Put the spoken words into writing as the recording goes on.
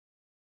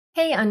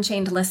Hey,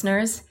 Unchained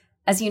listeners.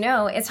 As you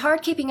know, it's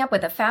hard keeping up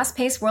with the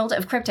fast-paced world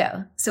of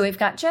crypto, so we've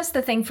got just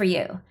the thing for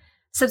you.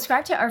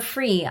 Subscribe to our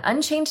free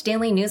Unchained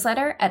daily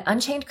newsletter at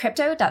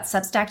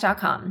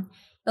unchainedcrypto.substack.com.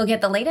 You'll get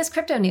the latest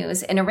crypto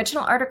news and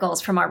original articles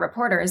from our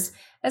reporters,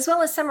 as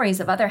well as summaries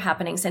of other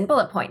happenings and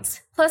bullet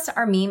points, plus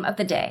our meme of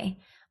the day,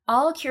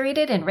 all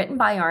curated and written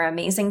by our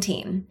amazing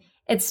team.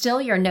 It's still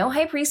your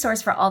no-hype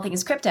resource for all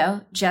things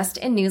crypto, just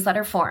in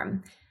newsletter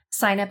form.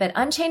 Sign up at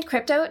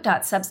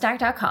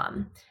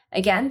unchainedcrypto.substack.com.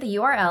 Again, the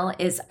URL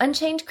is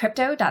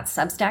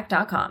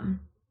unchainedcrypto.substack.com.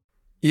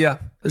 Yeah,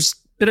 there's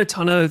been a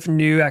ton of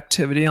new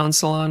activity on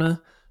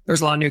Solana. There's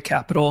a lot of new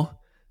capital.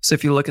 So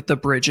if you look at the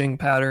bridging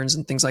patterns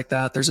and things like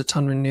that, there's a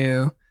ton of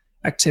new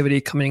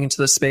activity coming into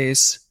the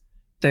space.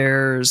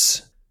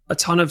 There's a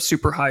ton of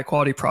super high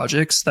quality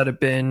projects that have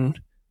been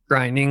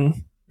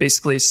grinding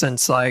basically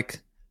since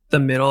like the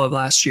middle of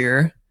last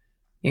year.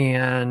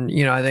 And,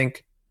 I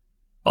think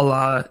a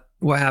lot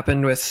what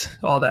happened with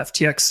all the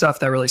FTX stuff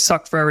that really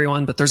sucked for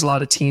everyone, but there's a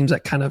lot of teams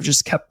that kind of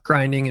just kept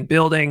grinding and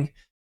building.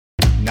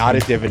 Not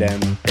a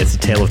dividend. It's a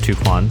tale of two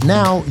clans.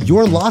 Now,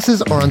 your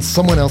losses are on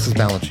someone else's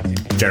balance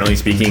sheet. Generally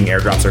speaking,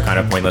 airdrops are kind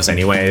of pointless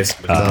anyways.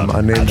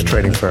 Unnamed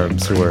trading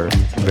firms who are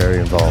very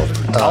involved.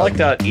 I like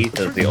that ETH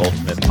is the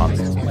ultimate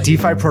concept.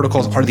 DeFi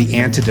protocols are the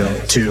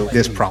antidote to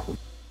this problem.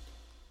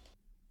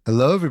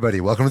 Hello,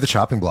 everybody. Welcome to the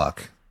Chopping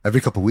Block. Every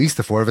couple weeks,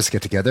 the four of us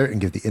get together and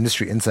give the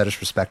industry insider's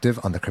perspective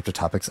on the crypto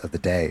topics of the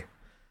day.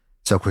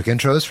 So quick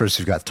intros. First,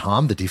 we've got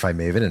Tom, the DeFi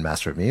maven and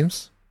master at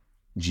memes.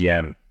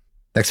 GM.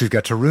 Next, we've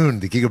got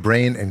Tarun, the Giga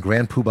Brain and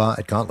Grand Poobah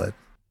at Gauntlet.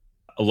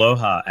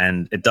 Aloha,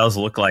 and it does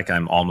look like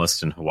I'm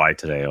almost in Hawaii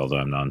today, although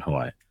I'm not in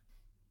Hawaii.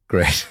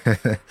 Great.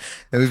 And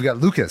we've got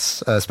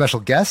Lucas, a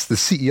special guest, the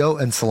CEO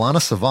and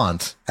Solana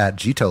savant at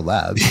Jito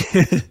Labs.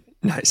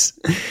 Nice.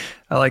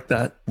 I like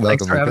that. Welcome,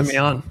 Thanks for having Lucas. me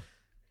on.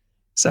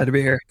 Excited to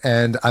be here.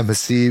 And I'm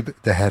Hasib,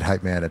 the head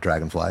hype man at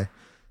Dragonfly.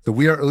 So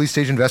we are early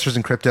stage investors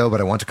in crypto, but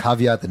I want to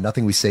caveat that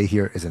nothing we say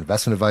here is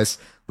investment advice,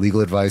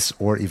 legal advice,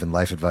 or even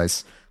life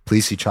advice.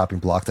 Please see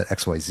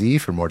choppingblock.xyz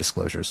for more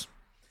disclosures.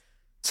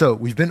 So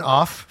we've been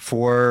off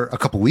for a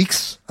couple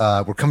weeks.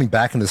 We're coming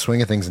back into the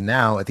swing of things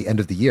now at the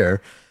end of the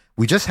year.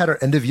 We just had our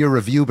end of year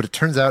review, but it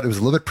turns out it was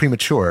a little bit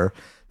premature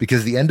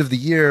because the end of the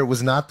year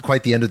was not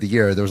quite the end of the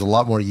year. There was a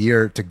lot more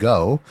year to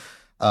go.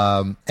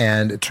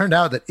 And it turned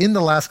out that in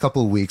the last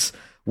couple of weeks,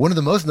 one of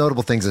the most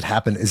notable things that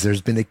happened is there's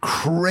been a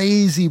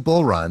crazy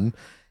bull run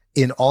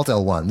in alt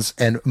L1s,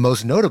 and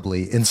most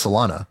notably in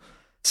Solana.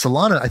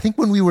 Solana, I think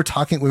when we were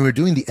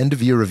doing the end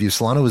of year review,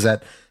 Solana was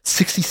at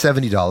 $60,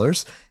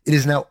 $70. It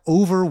is now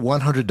over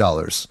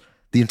 $100.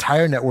 The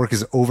entire network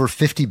is over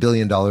 $50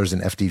 billion in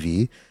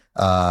FDV.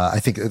 I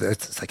think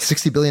it's like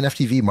 60 billion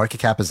FDV. Market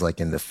cap is like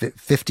in the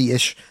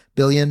 50-ish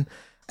billion.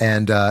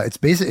 And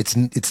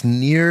it's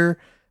near,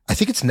 I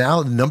think it's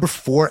now the number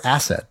 4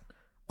 asset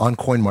on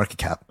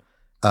CoinMarketCap.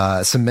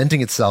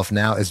 Cementing itself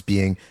now as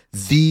being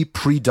the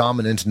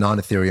predominant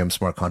non-Ethereum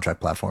smart contract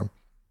platform.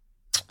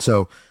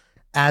 So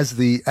as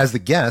the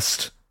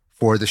guest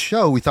for the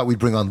show, we thought we'd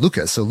bring on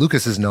Lucas. So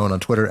Lucas is known on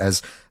Twitter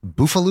as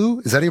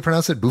Boofaloo. Is that how you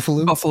pronounce it?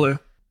 Boofaloo? Buffalo.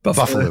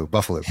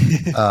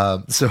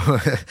 So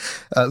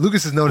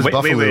Lucas is known as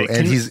Buffalo. Wait.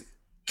 And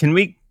Can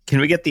we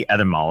get the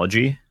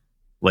etymology?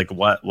 Like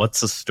what's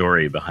the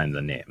story behind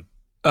the name?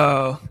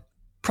 Oh,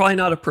 probably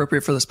not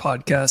appropriate for this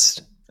podcast.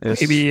 Yes.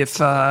 Maybe if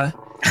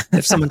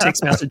someone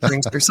takes me out to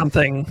drinks or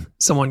something,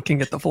 someone can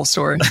get the full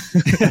story.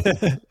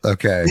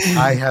 Okay.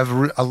 I have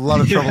a lot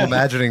of trouble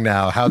imagining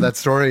now how that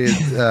story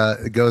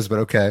goes, but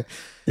okay.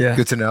 Yeah.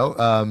 Good to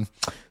know.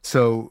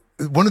 So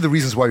one of the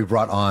reasons why we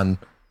brought on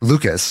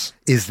Lucas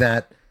is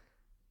that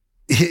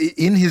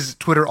in his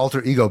Twitter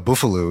alter ego,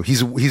 Buffalo,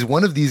 he's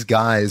one of these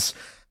guys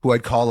who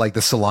I'd call like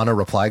the Solana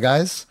reply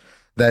guys,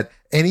 that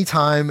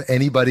anytime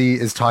anybody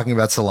is talking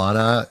about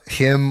Solana,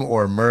 him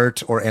or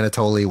Mert or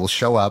Anatoly will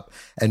show up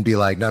and be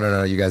like,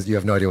 no, you guys, you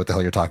have no idea what the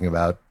hell you're talking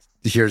about.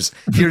 Here's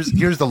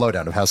the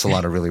lowdown of how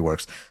Solana really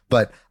works.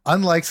 But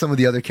unlike some of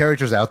the other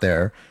characters out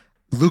there,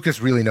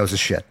 Lucas really knows his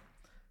shit.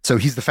 So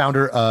he's the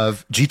founder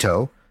of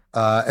Jito.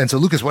 And so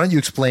Lucas, why don't you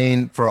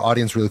explain for our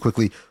audience really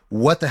quickly,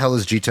 what the hell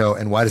is Jito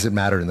and why does it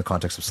matter in the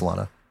context of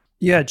Solana?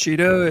 Yeah,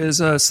 Jito is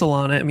a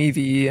Solana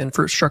MEV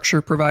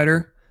infrastructure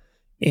provider,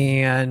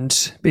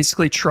 and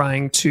basically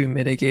trying to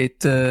mitigate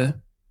the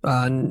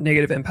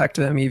negative impact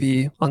of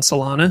MEV on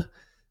Solana,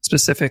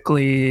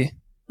 specifically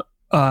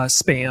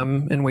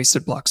spam and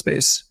wasted block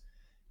space.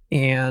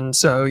 And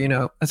so,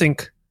 I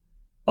think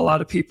a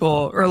lot of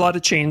people or a lot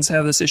of chains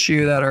have this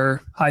issue that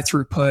are high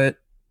throughput,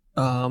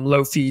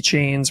 low fee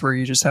chains where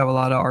you just have a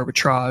lot of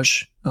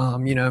arbitrage.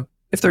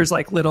 If there's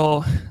like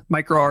little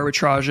micro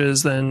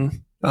arbitrages,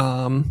 then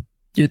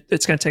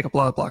it's going to take up a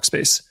lot of block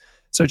space.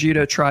 So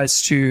Jito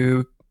tries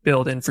to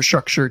build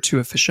infrastructure to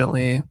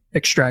efficiently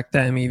extract the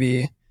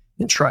MEV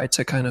and try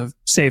to kind of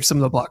save some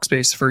of the block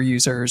space for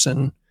users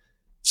and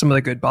some of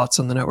the good bots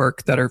on the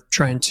network that are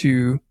trying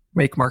to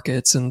make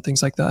markets and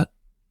things like that.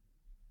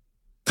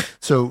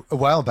 So a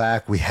while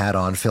back, we had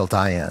on Phil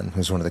Diane,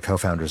 who's one of the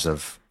co-founders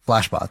of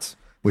Flashbots.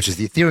 which is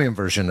the Ethereum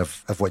version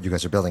of what you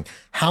guys are building.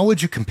 How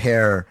would you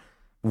compare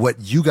what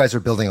you guys are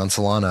building on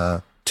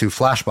Solana to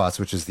Flashbots,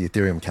 which is the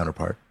Ethereum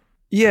counterpart?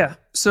 Yeah.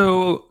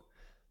 So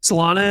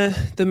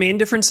Solana, the main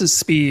difference is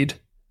speed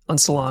on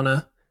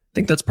Solana. I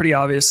think that's pretty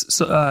obvious.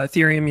 So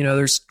Ethereum,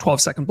 there's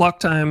 12-second block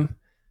time,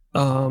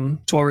 12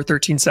 or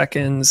 13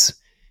 seconds,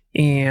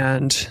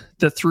 and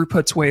the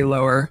throughput's way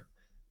lower.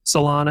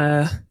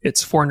 Solana,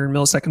 it's 400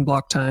 millisecond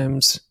block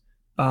times.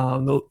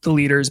 The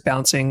leader is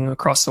bouncing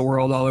across the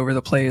world all over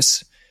the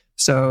place.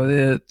 So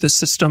the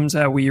systems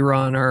that we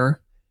run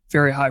are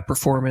very high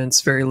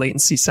performance, very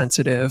latency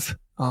sensitive.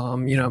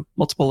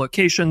 Multiple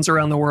locations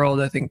around the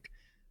world. I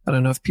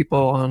don't know if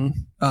people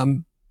on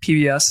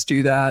PBS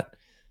do that.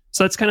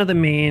 So that's kind of the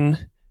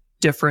main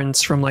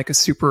difference from like a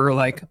super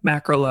like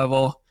macro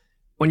level.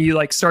 When you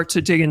like start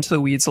to dig into the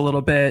weeds a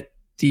little bit,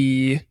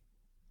 the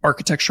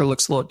architecture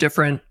looks a little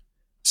different.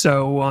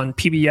 So on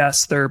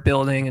PBS, they're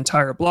building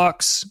entire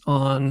blocks.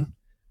 On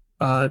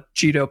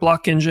Jito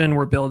block engine,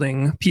 we're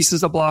building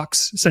pieces of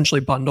blocks,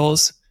 essentially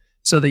bundles.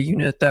 So the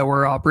unit that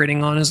we're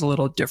operating on is a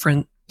little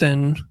different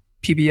than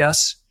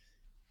PBS.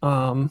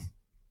 And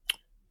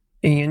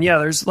yeah,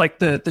 there's like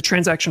the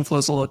transaction flow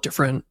is a little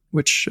different,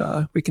 which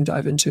we can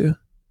dive into.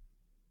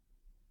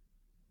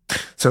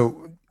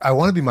 So I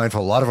want to be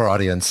mindful. A lot of our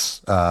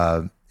audience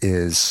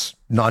is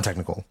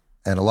non-technical.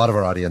 And a lot of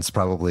our audience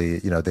probably,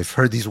 they've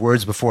heard these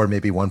words before,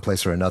 maybe one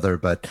place or another,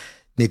 but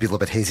maybe a little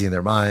bit hazy in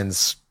their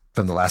minds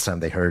from the last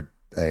time they heard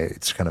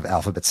it's kind of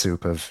alphabet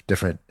soup of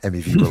different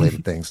MEV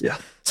related things. Yeah.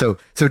 So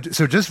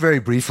just very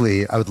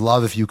briefly, I would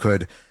love if you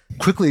could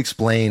quickly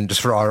explain,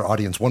 just for our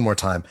audience one more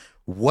time,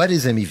 what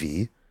is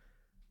MEV?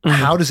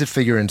 How does it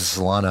figure into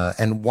Solana?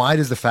 And why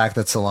does the fact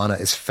that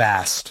Solana is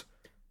fast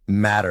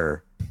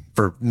matter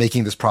for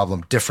making this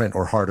problem different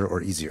or harder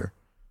or easier?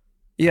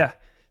 Yeah.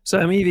 So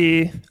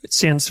MEV, it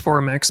stands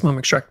for maximum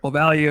extractable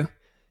value.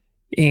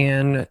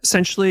 And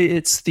essentially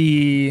it's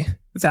the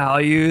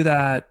value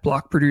that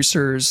block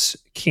producers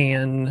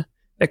can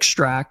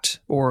extract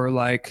or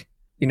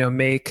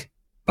make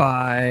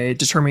by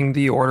determining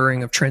the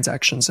ordering of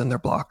transactions in their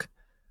block.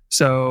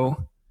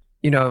 So,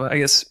 I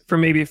guess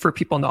for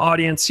people in the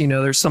audience,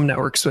 there's some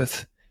networks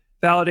with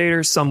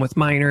validators, some with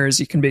miners.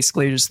 You can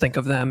basically just think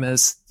of them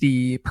as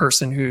the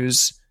person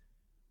who's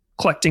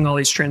collecting all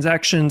these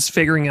transactions,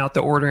 figuring out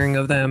the ordering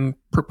of them,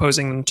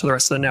 proposing them to the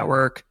rest of the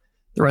network.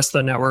 The rest of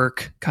the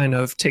network kind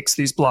of takes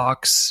these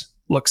blocks,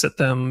 looks at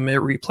them, it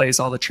replays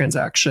all the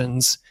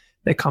transactions.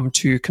 They come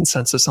to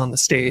consensus on the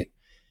state.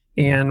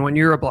 And when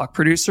you're a block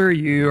producer,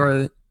 you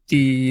are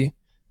the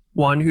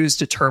one who's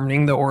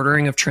determining the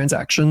ordering of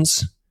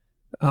transactions.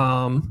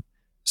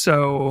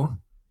 So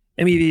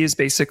MEV is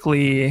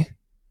basically,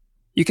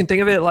 you can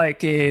think of it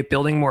like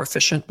building more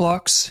efficient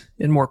blocks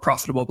and more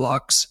profitable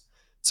blocks.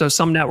 So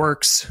some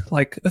networks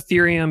like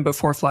Ethereum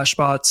before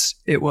Flashbots,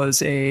 it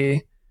was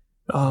I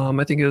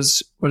think it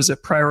was,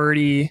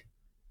 priority,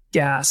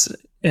 gas,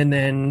 and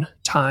then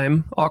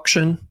time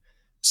auction.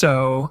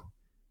 So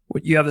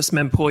you have this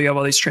mempool, you have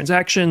all these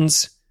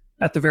transactions.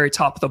 At the very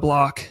top of the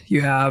block,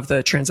 you have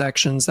the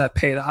transactions that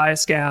pay the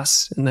highest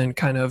gas and then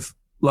kind of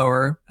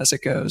lower as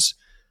it goes.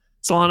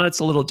 Solana, it's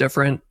a little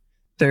different.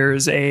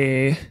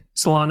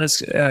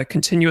 Solana's a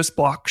continuous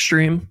block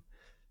stream.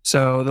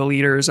 So the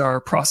leaders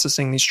are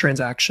processing these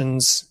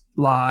transactions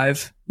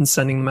live and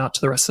sending them out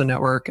to the rest of the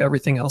network.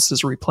 Everything else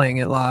is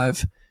replaying it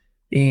live.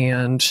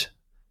 And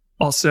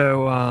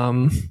also,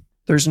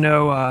 there's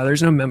no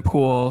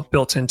mempool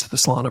built into the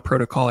Solana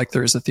protocol like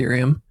there is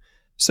Ethereum.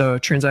 So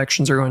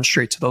transactions are going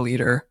straight to the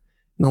leader,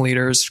 and the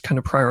leader is kind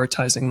of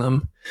prioritizing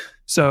them.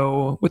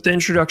 So with the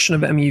introduction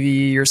of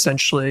MEV, you're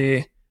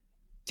essentially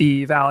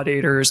the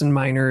validators and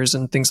miners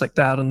and things like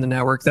that on the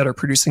network that are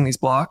producing these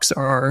blocks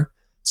are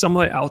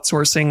somewhat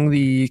outsourcing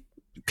the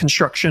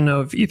construction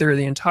of either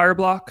the entire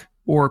block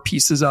or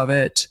pieces of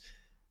it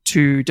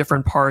to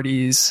different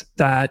parties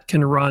that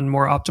can run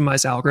more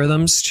optimized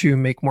algorithms to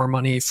make more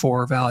money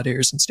for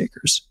validators and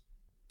stakers.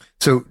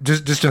 So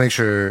just to make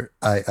sure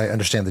I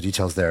understand the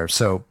details there.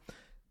 So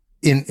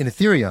in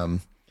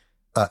Ethereum,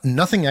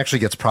 nothing actually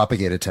gets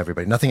propagated to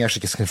everybody. Nothing actually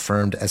gets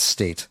confirmed as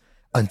state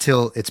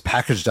until it's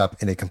packaged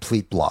up in a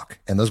complete block.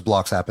 And those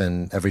blocks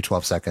happen every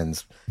 12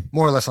 seconds,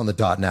 more or less on the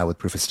dot now with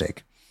proof of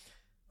stake.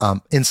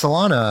 In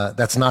Solana,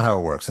 that's not how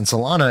it works. In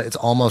Solana, it's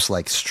almost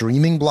like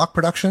streaming block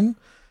production,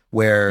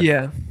 where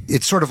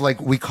it's sort of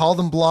like we call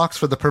them blocks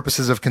for the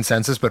purposes of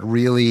consensus, but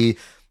really,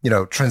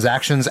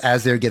 transactions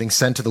as they're getting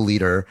sent to the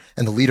leader,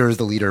 and the leader is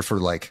the leader for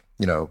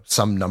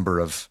some number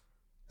of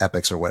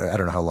epochs or what. I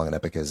don't know how long an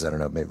epoch is. I don't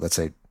know. Maybe let's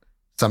say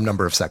some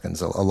number of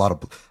seconds. A lot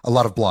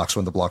of blocks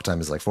when the block time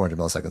is like 400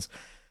 milliseconds.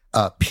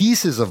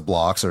 Pieces of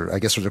blocks, or I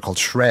guess what they're called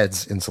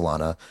shreds in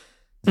Solana,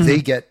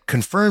 they get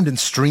confirmed and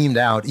streamed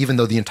out, even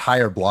though the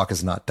entire block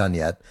is not done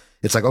yet.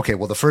 It's like, okay,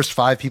 well, the first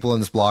 5 people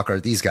in this block are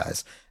these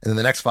guys, and then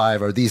the next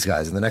 5 are these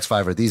guys, and the next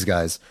 5 are these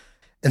guys.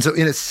 And so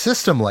in a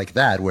system like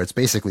that, where it's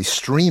basically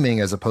streaming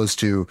as opposed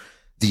to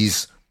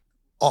these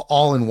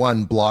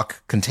all-in-one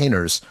block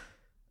containers,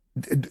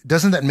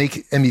 doesn't that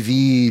make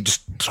MEV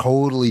just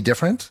totally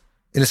different?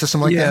 in a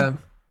system like that?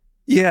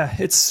 Yeah,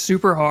 it's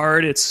super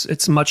hard.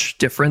 It's much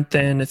different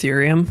than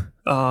Ethereum.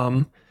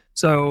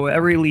 So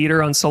every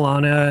leader on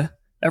Solana,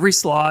 every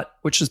slot,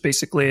 which is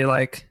basically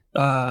like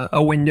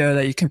a window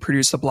that you can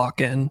produce a block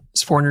in,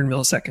 is 400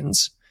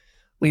 milliseconds.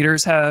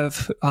 Leaders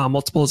have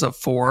multiples of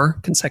 4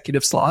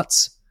 consecutive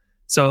slots.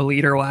 So a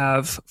leader will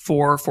have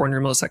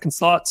 400 millisecond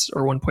slots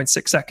or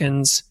 1.6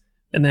 seconds.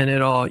 And then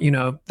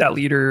that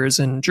leader is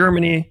in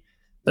Germany.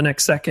 The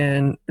next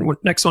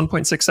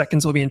 1.6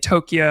 seconds will be in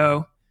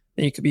Tokyo.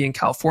 Then you could be in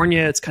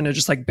California. It's kind of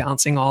just like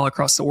bouncing all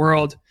across the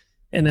world.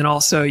 And then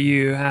also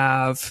you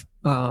have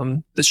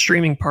the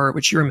streaming part,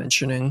 which you were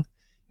mentioning.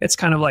 It's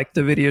kind of like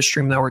the video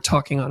stream that we're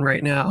talking on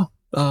right now.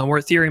 Where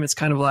Ethereum, it's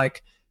kind of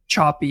like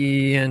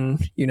choppy and,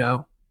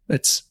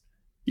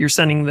 you're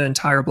sending the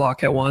entire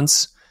block at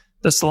once.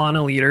 The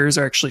Solana leaders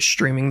are actually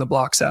streaming the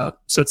blocks out.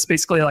 So it's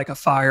basically like a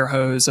fire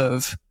hose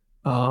of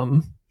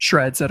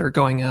shreds that are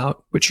going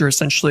out, which are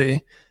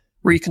essentially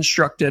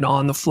reconstructed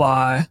on the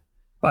fly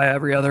by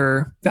every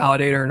other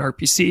validator and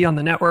RPC on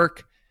the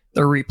network.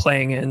 They're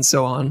replaying it and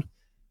so on.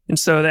 And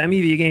so the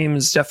MEV game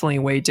is definitely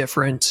way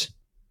different.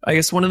 I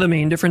guess one of the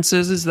main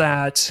differences is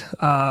that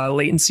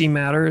latency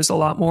matters a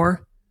lot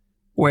more,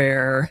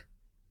 where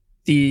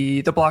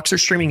the blocks are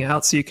streaming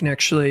out, so you're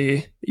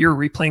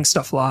replaying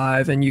stuff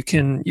live, and you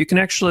can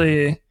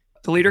actually,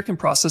 the leader can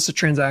process a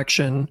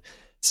transaction,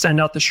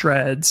 send out the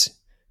shreds,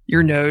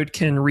 your node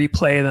can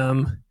replay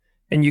them,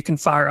 and you can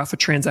fire off a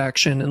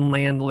transaction and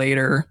land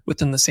later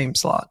within the same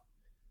slot.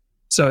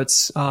 So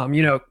it's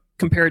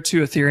compared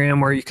to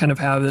Ethereum, where you kind of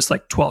have this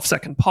like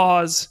 12-second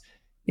pause,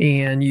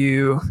 and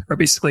you are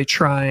basically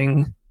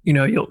trying,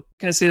 you'll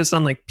kind of see this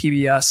on like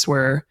PBS,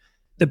 where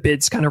the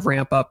bids kind of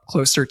ramp up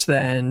closer to the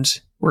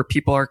end, where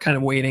people are kind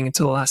of waiting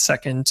until the last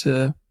second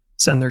to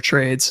send their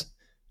trades.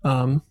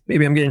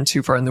 Maybe I'm getting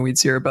too far in the weeds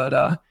here,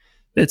 but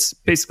it's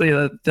basically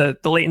the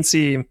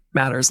latency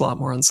matters a lot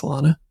more on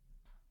Solana.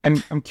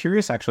 And I'm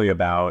curious actually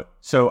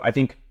so I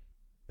think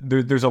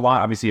there's a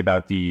lot obviously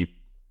about the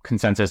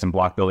consensus and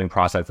block building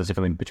process that's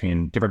different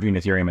between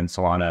Ethereum and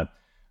Solana.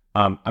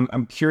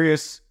 I'm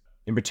curious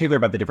in particular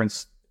about the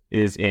difference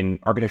is in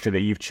architecture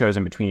that you've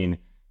chosen between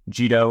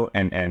Jito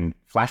and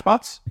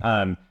Flashbots.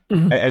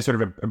 As sort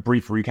of a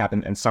brief recap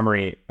and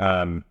summary,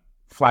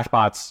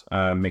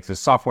 Flashbots makes this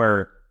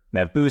software,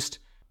 Mev Boost.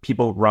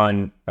 People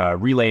run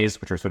relays,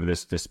 which are sort of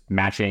this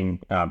matching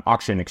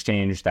auction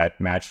exchange that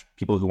match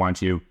people who want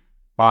to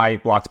buy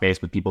block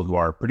space with people who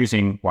are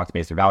producing block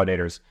space or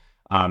validators.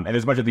 And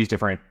there's a bunch of these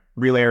different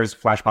relayers.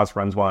 Flashbots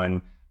runs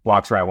one,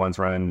 Blocks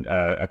run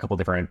a couple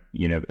different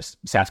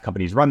SaaS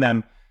companies run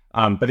them.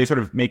 But they sort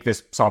of make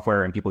this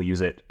software and people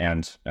use it,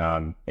 and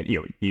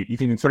you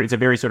can it's a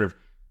very sort of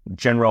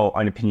general,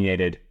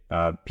 unopinionated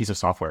piece of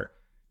software.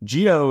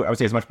 Jito, I would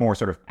say, is much more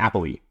sort of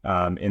Apple-y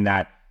in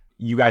that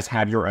you guys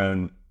have your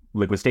own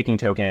liquid staking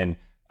token.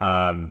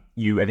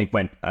 You, I think,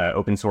 went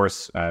open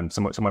source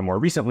somewhat more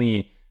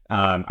recently.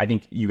 I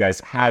think you guys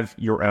have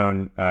your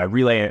own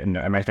relay, and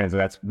I understand that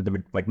that's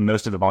like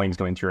most of the volume is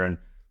going through your own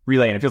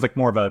relay, and it feels like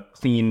more of a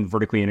clean,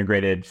 vertically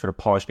integrated, sort of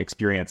polished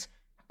experience.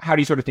 How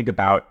do you sort of think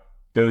about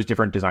those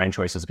different design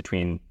choices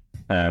between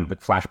with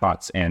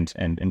Flashbots and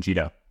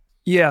Jito?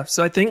 Yeah,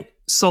 so I think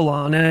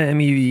Solana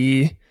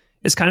MEV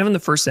is kind of in the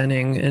first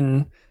inning,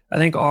 and I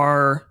think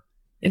our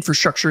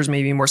infrastructure is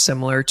maybe more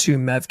similar to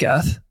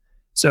MEVGeth.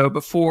 So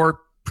before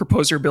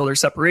proposer builder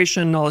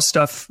separation, all this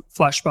stuff,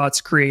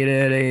 Flashbots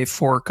created a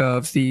fork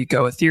of the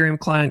Go Ethereum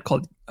client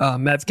called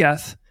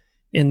MEVGeth,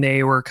 and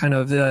they were kind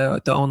of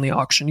the only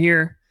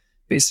auctioneer.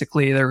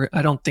 Basically,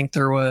 I don't think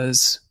there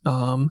was,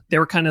 they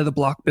were kind of the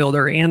block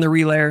builder and the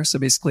relayer. So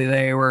basically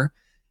they were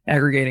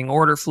aggregating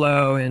order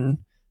flow and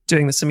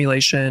doing the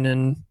simulation,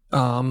 and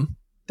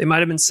they might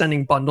have been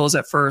sending bundles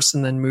at first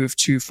and then moved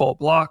to full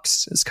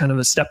blocks as kind of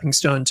a stepping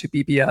stone to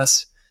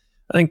BBS.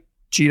 I think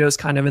Jito is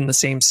kind of in the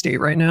same state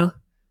right now.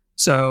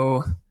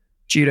 So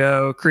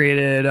Jito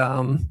created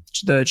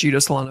the Jito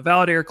Solana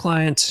validator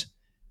client,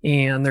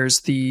 and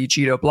there's the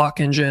Jito block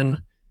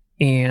engine.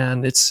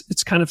 And it's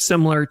kind of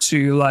similar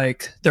to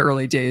like the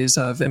early days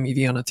of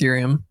MEV on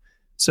Ethereum.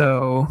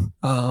 So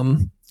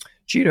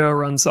Jito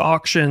runs the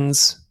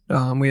auctions.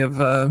 We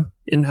have an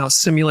in-house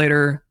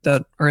simulator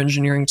that our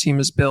engineering team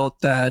has built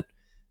that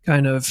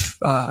kind of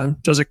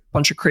does a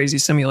bunch of crazy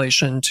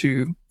simulation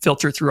to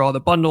filter through all the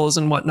bundles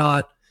and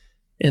whatnot.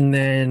 And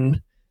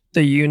then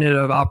the unit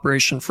of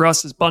operation for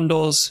us is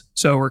bundles.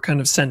 So we're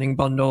kind of sending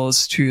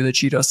bundles to the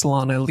Jito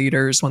Solana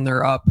leaders when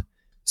they're up,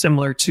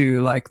 similar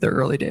to like the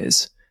early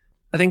days.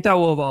 I think that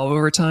will evolve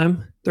over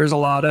time. There's a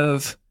lot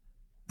of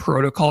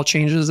protocol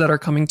changes that are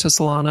coming to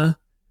Solana.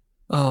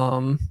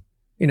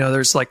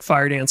 There's like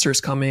fire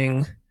dancers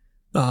coming.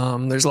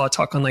 There's a lot of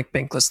talk on like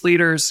bankless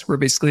leaders, where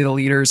basically the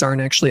leaders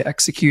aren't actually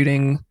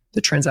executing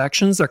the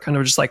transactions. They're kind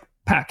of just like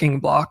packing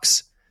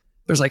blocks.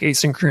 There's like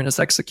asynchronous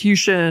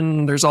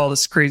execution. There's all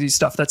this crazy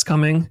stuff that's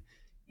coming.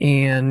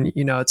 And,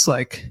 it's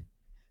like,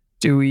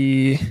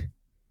 there's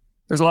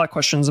a lot of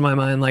questions in my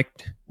mind, like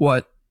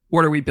what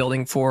are we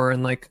building for,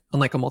 and like on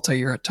like a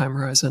multi-year time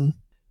horizon.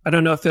 I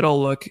don't know if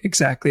it'll look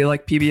exactly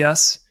like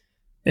PBS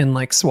and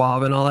like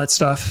Suave and all that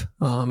stuff.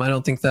 I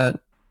don't think that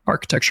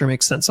architecture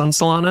makes sense on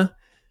Solana,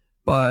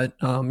 but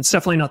it's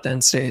definitely not the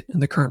end state in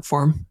the current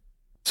form.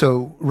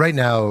 So right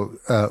now,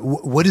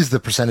 what is the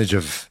percentage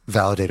of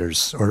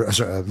validators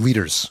or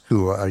leaders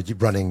who are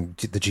running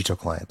the Jito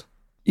client?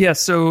 Yeah,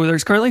 so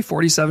there's currently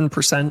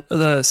 47% of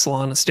the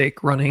Solana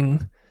stake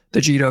running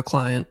the Jito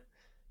client.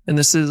 And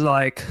this is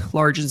like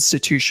large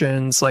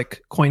institutions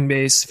like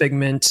Coinbase,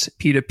 Figment,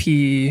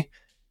 P2P,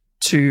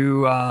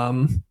 to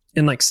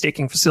in like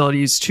staking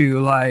facilities, to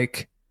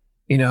like,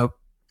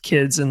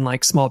 kids and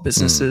like small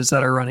businesses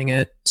that are running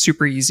it.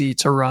 Super easy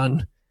to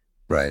run.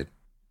 Right.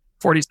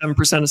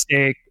 47% of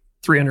stake,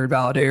 300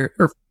 validator,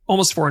 or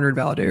almost 400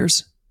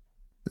 validators.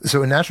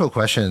 So a natural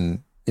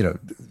question,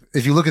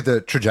 if you look at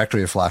the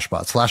trajectory of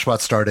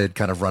Flashbots started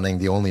kind of running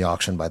the only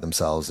auction by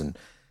themselves and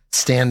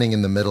standing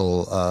in the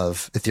middle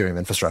of Ethereum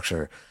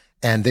infrastructure.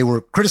 And they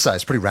were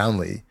criticized pretty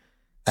roundly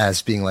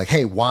as being like,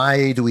 hey,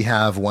 why do we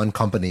have one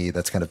company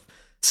that's kind of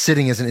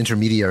sitting as an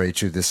intermediary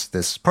to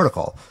this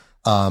protocol?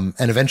 And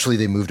eventually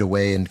they moved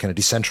away and kind of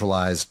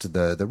decentralized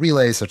the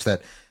relay such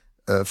that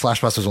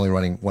Flashbots was only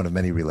running one of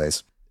many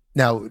relays.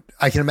 Now,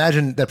 I can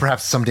imagine that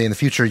perhaps someday in the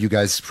future, you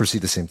guys foresee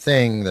the same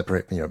thing, that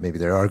maybe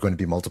there are going to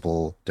be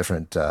multiple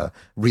different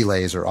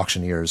relays or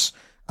auctioneers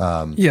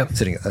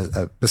sitting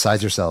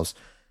besides yourselves.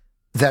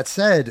 That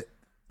said,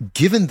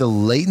 given the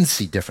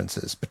latency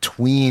differences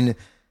between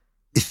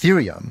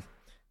Ethereum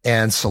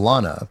and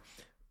Solana,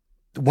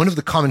 one of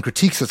the common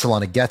critiques that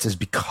Solana gets is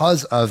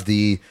because of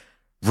the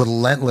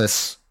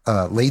relentless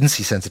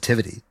latency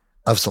sensitivity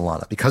of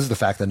Solana, because of the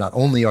fact that not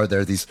only are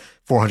there these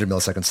 400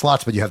 millisecond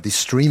slots, but you have these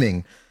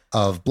streaming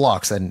of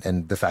blocks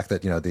and the fact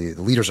that, the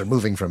leaders are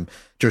moving from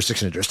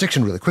jurisdiction to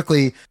jurisdiction really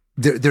quickly.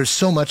 There's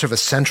so much of a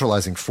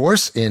centralizing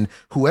force in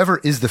whoever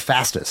is the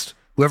fastest,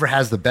 whoever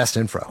has the best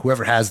infra,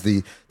 whoever has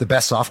the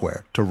best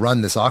software to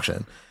run this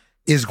auction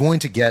is going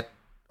to get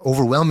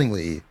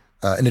overwhelmingly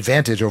an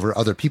advantage over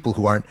other people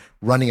who aren't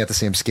running at the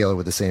same scale or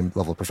with the same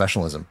level of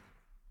professionalism.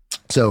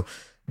 So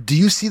do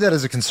you see that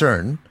as a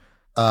concern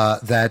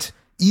that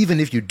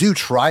even if you do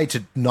try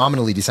to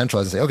nominally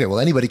decentralize and say, okay, well,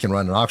 anybody can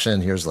run an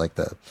auction, here's like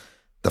the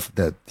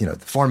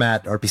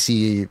format,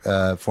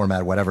 RPC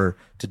format, whatever,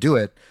 to do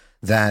it,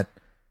 that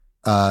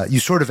you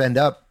sort of end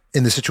up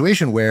in the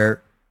situation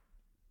where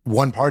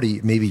one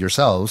party, maybe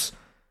yourselves,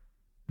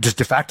 just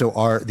de facto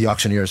are the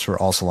auctioneers for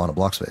all Solana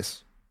block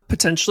space?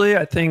 Potentially,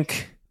 I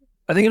think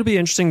it'll be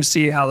interesting to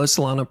see how the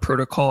Solana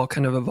protocol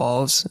kind of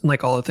evolves, and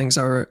like all the things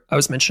I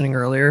was mentioning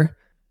earlier.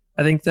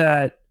 I think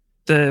that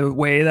the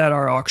way that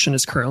our auction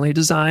is currently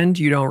designed,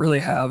 you don't really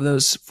have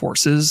those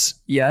forces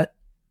yet,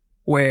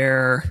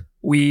 where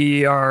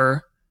we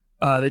are,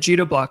 the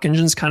Jito block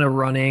engine's kind of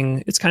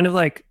running, it's kind of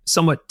like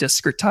somewhat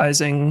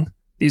discretizing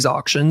these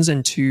auctions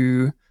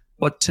into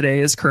what today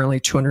is currently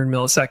 200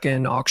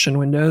 millisecond auction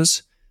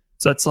windows.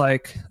 So that's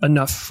like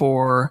enough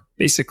for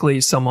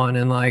basically someone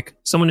in like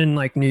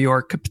New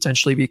York could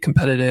potentially be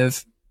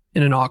competitive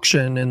in an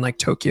auction in like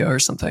Tokyo or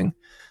something.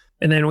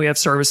 And then we have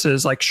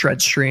services like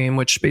ShredStream,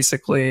 which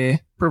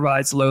basically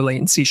provides low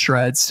latency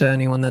shreds to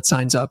anyone that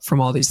signs up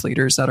from all these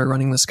leaders that are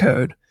running this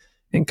code,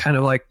 and kind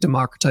of like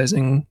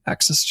democratizing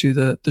access to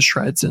the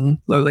shreds and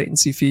low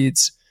latency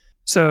feeds.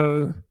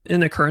 So in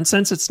the current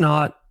sense, it's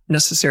not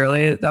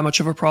necessarily that much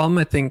of a problem.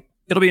 I think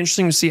it'll be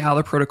interesting to see how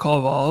the protocol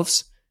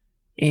evolves.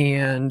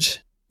 And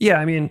yeah,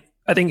 I mean,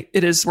 I think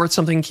it is worth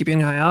something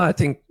keeping an eye out. I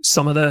think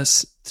some of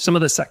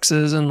the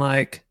sexes and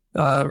like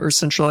or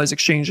centralized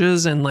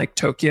exchanges in like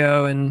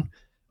Tokyo and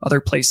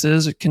other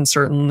places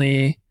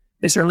certainly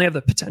have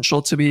the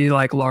potential to be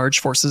like large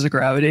forces of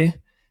gravity,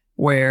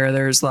 where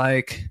there's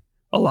like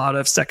a lot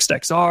of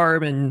sexdex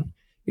arb, and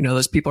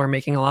those people are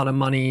making a lot of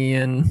money,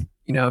 and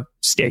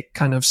stake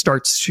kind of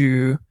starts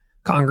to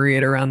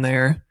congregate around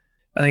there.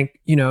 I think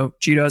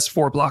Jito has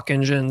 4 block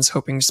engines,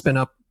 hoping to spin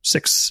up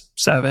 6,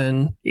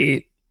 7,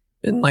 8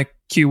 in like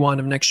Q1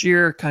 of next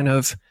year, kind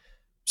of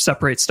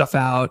separate stuff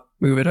out,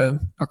 move it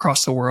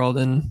across the world,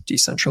 and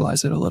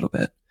decentralize it a little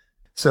bit.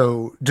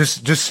 So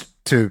just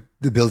to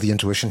build the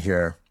intuition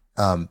here,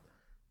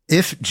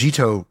 if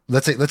Jito,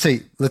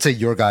 let's say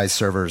your guys'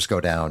 servers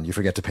go down, you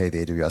forget to pay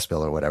the AWS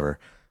bill or whatever,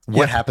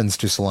 what happens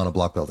to Solana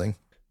block building?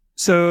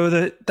 So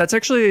that's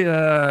actually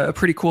a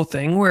pretty cool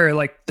thing, where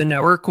like the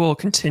network will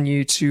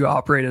continue to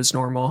operate as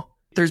normal.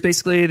 There's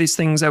basically these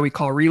things that we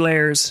call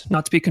relayers,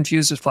 not to be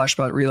confused with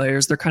Flashbot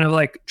relayers. They're kind of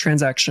like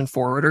transaction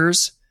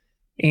forwarders.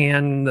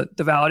 And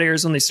the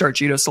validators, when they start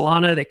Jito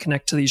Solana, they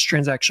connect to these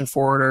transaction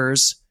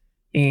forwarders,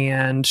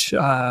 and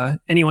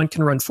anyone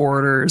can run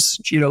forwarders.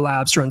 Jito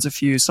Labs runs a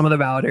few. Some of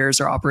the validators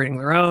are operating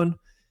their own.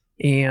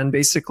 And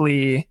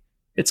basically,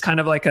 it's kind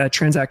of like a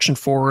transaction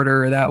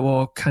forwarder that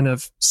will kind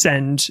of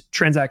send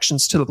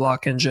transactions to the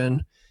block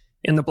engine.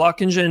 And the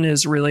block engine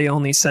is really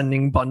only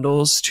sending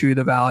bundles to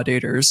the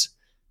validators.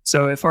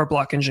 So if our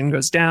block engine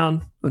goes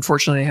down,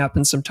 unfortunately it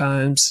happens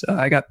sometimes.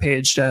 I got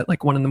paged at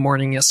like 1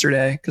 a.m.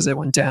 yesterday because it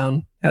went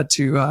down. Had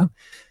to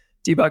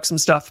debug some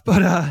stuff,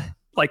 but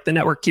like the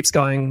network keeps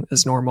going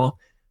as normal.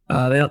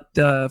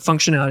 The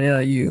functionality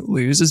that you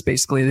lose is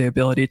basically the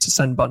ability to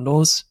send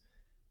bundles.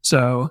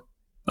 So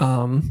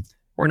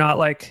we're not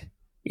like,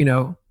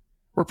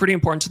 we're pretty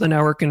important to the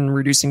network in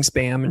reducing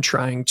spam and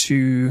trying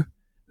to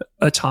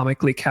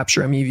atomically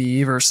capture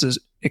MEV versus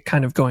it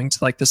kind of going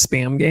to like the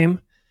spam game.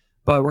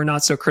 But we're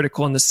not so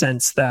critical in the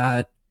sense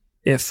that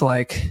if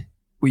like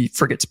we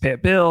forget to pay a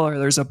bill or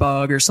there's a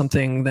bug or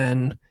something,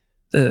 then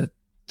the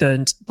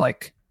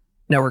like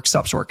network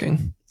stops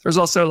working. There's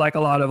also like a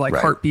lot of like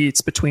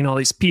heartbeats between all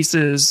these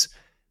pieces.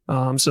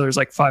 So there's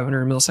like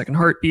 500 millisecond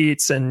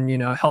heartbeats and,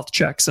 health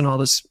checks and all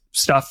this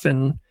stuff.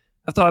 And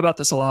I've thought about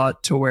this a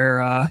lot to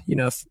where,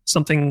 if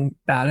something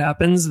bad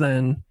happens,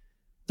 then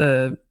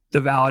the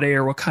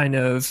validator will kind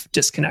of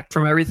disconnect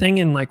from everything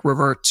and like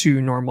revert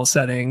to normal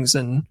settings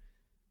and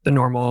the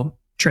normal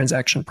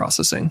transaction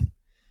processing.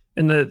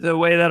 And the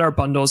way that our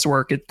bundles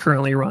work, it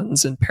currently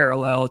runs in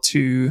parallel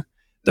to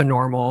the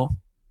normal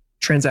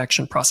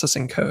transaction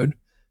processing code.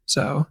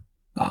 So,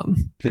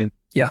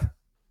 yeah.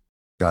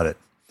 Got it.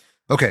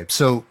 Okay,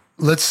 so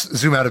let's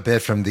zoom out a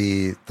bit from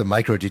the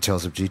micro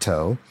details of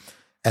Jito,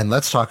 and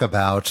let's talk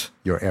about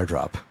your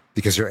airdrop,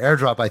 because your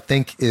airdrop, I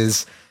think,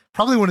 is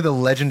probably one of the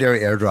legendary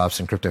airdrops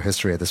in crypto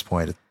history at this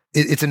point.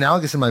 It's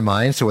analogous in my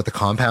mind to what the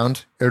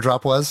Compound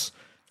airdrop was,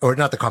 or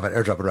not the Compound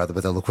airdrop, but rather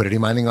with the liquidity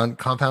mining on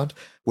Compound,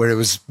 where it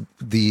was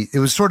the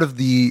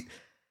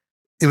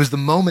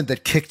moment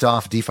that kicked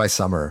off DeFi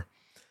summer.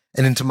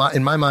 And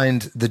in my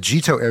mind, the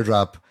Jito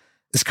airdrop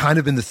has kind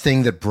of been the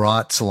thing that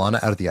brought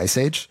Solana out of the ice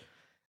age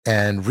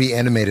and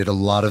reanimated a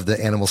lot of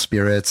the animal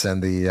spirits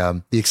and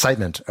the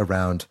excitement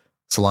around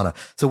Solana.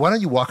 So why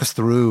don't you walk us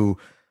through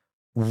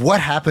what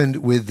happened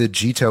with the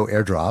Jito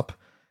airdrop?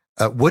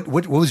 What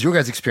was your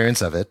guys'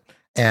 experience of it?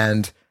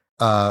 And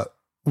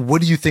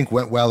what do you think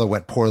went well or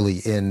went poorly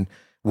in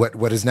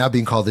what is now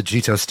being called the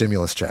Jito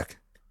stimulus check?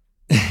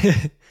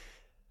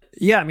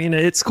 Yeah, I mean,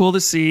 it's cool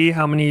to see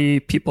how many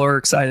people are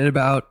excited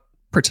about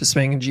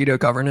participating in Jito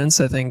governance.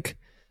 I think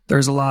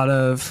there's a lot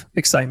of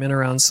excitement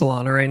around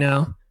Solana right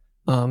now.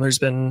 There's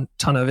been a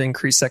ton of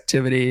increased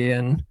activity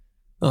and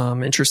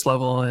interest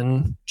level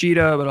in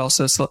Jito, but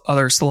also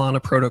other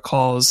Solana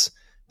protocols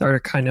that are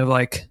kind of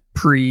like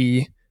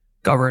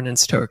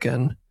pre-governance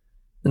token.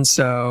 And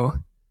so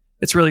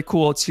it's really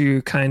cool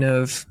to kind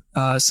of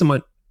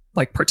somewhat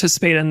like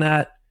participate in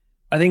that.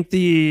 I think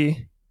the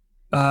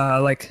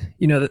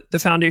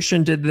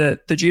foundation did the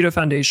Jito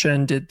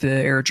Foundation did the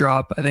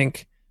airdrop. I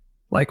think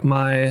like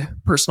my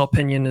personal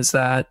opinion is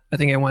that I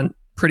think it went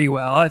pretty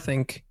well. I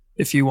think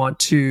if you want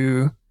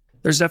to,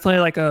 there's definitely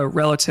like a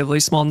relatively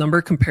small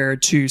number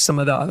compared to some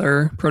of the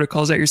other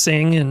protocols that you're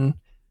seeing. And,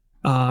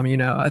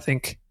 I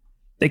think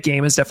the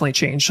game has definitely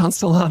changed on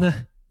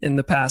Solana in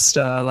the past,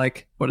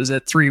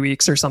 3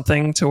 weeks or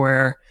something, to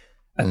where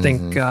I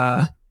think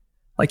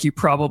like you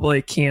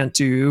probably can't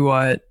do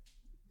what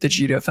the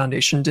Jito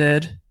Foundation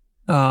did.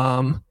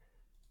 But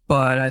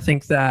I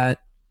think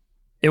that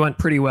it went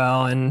pretty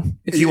well. And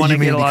if you want to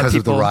get a lot of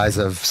people, because of the rise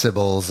of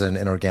Sybil's and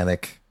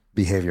inorganic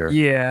behavior.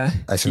 Yeah.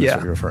 I assume that's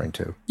what you're referring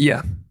to.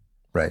 Yeah.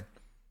 Right.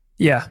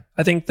 Yeah.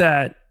 I think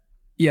that,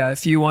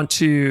 if you want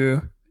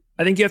to,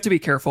 I think you have to be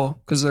careful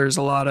because there's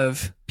a lot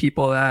of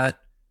people that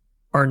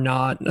are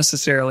not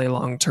necessarily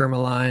long-term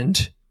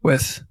aligned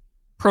with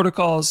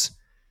protocols.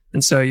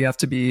 And so you have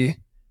to be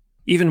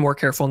even more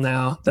careful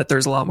now that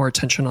there's a lot more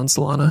attention on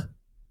Solana.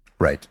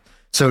 Right.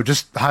 So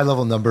just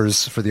high-level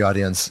numbers for the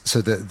audience.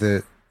 So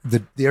the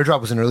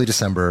airdrop was in early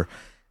December.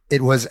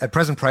 It was at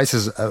present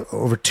prices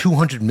over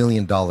 $200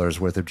 million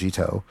worth of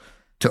Jito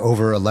to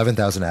over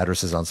 11,000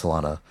 addresses on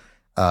Solana.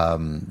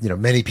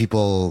 Many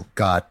people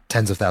got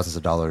tens of thousands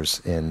of dollars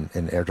in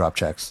airdrop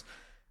checks,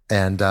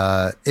 and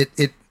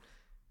it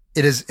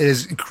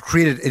has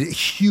created a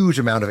huge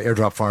amount of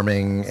airdrop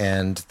farming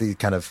and the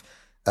kind of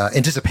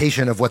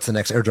anticipation of what's the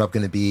next airdrop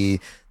going to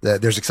be.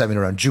 There's excitement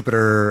around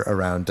Jupiter,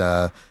 around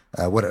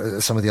what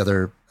are some of the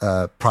other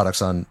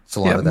products on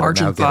Solana that are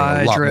now getting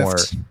a lot Drift, more.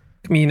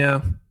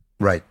 Camino.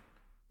 Right.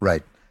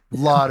 A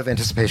lot of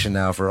anticipation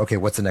now for, okay,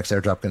 what's the next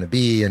airdrop going to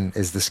be? And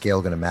is the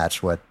scale going to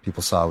match what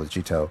people saw with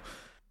Jito?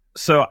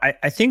 So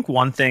I think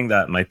one thing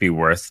that might be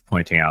worth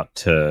pointing out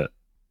to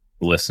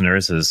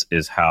listeners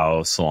is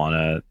how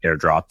Solana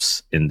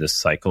airdrops in this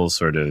cycle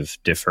sort of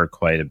differ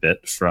quite a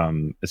bit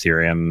from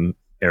Ethereum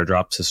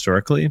airdrops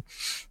historically.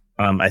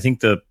 I think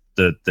the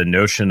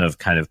notion of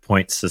kind of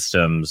point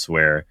systems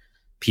where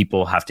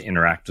people have to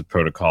interact with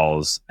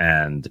protocols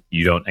and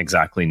you don't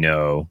exactly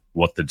know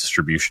what the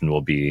distribution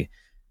will be,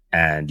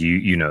 and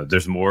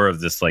there's more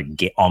of this like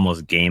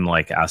almost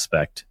game-like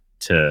aspect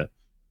to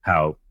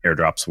how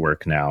airdrops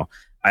work now.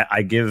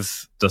 I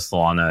give the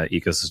Solana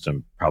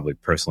ecosystem probably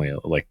personally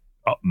like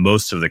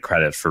most of the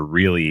credit for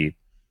really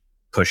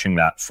pushing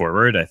that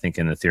forward. I think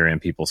in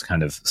Ethereum, people's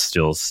kind of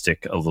still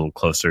stick a little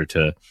closer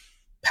to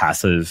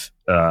passive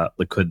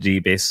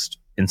liquidity-based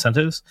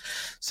incentives.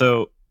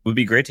 So it would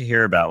be great to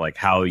hear about like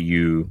how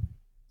you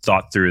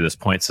thought through this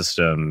point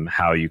system,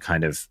 how you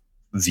kind of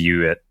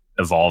view it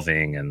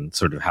evolving, and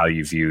sort of how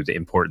you view the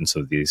importance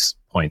of these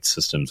point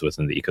systems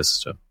within the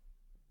ecosystem.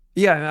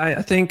 Yeah,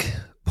 I think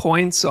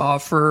points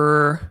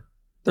offer.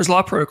 There's a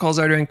lot of protocols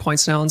that are doing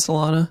points now in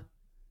Solana.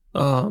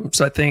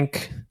 So I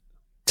think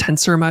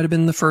Tensor might have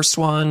been the first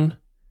one,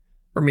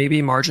 or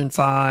maybe Margin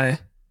Fi.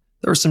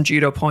 There were some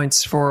Jito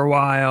points for a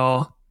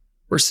while.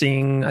 We're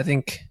seeing, I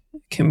think,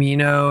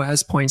 Camino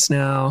has points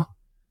now,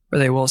 or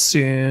they will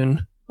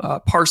soon.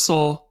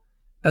 Parcel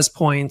has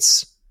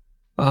points.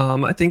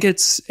 I think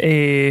it's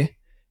a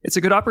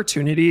good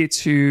opportunity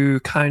to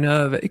kind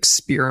of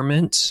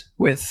experiment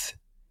with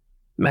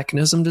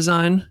mechanism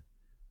design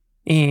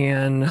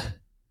and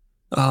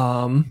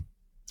kind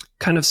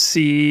of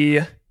see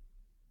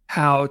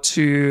how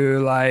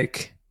do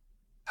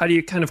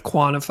you kind of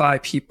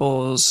quantify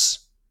people's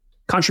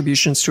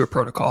contributions to a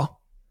protocol.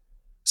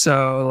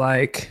 So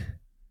like,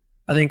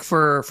 I think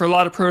for a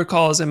lot of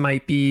protocols, it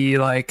might be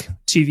like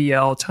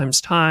TVL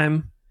times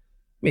time.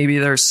 Maybe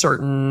there's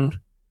certain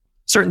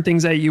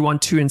things that you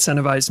want to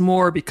incentivize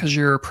more because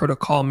your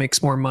protocol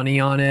makes more money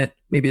on it.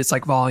 Maybe it's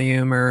like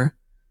volume or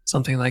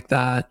something like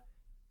that.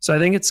 So I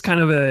think it's kind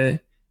of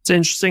it's an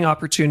interesting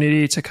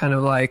opportunity to kind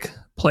of like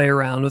play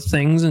around with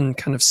things and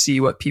kind of see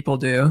what people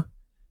do.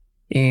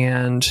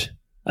 And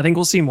I think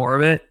we'll see more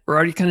of it. We're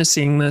already kind of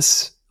seeing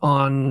this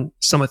on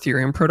some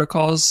Ethereum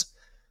protocols.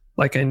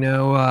 Like I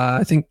know,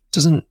 I think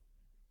doesn't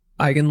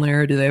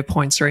Eigenlayer, do they have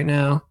points right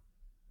now?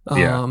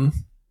 Yeah.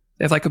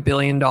 They have like $1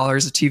 billion of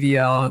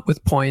TVL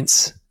with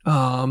points.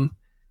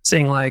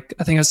 Saying like,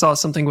 I think I saw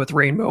something with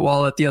Rainbow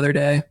Wallet the other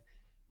day,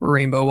 where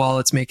Rainbow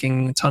Wallet's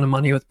making a ton of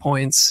money with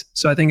points.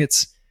 So I think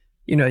it's,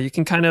 it's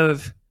kind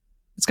of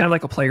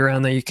like a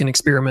playground that you can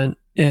experiment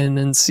in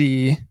and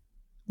see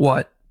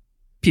what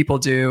people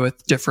do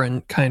with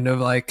different kind of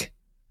like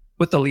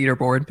with the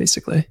leaderboard,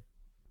 basically.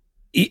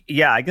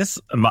 Yeah, I guess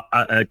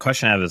a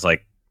question I have is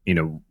like,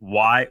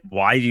 why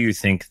do you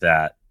think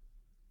that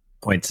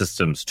point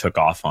systems took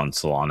off on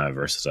Solana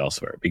versus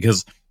elsewhere?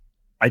 Because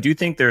I do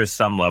think there is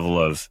some level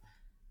of,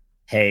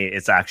 hey,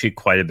 it's actually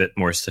quite a bit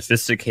more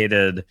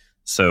sophisticated,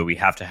 so we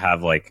have to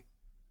have like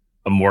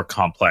a more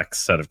complex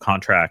set of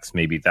contracts.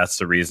 Maybe that's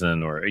the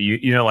reason, or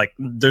like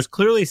there's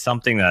clearly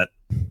something that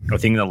I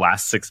think in the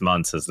last 6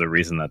 months is the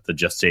reason that the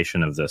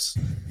gestation of this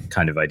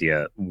kind of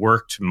idea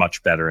worked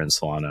much better in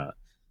Solana.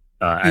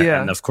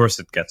 And of course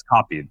it gets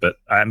copied, but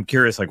I'm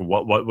curious, like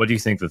what do you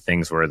think the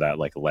things were that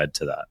like led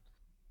to that?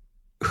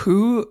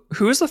 Who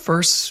was the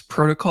first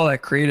protocol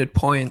that created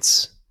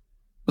points?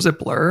 Was it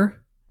Blur?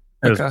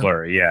 It was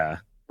Blur, yeah.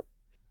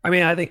 I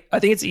mean, I think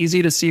it's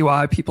easy to see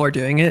why people are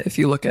doing it. If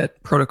you look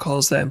at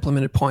protocols that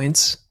implemented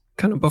points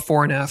kind of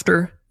before and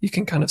after, you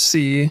can kind of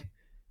see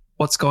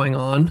what's going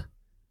on.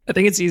 I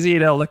think it's easy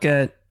to look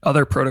at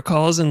other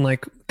protocols and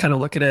like kind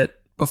of look at it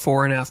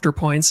before and after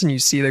points, and you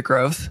see the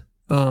growth.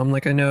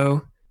 Like I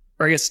know,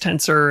 or I guess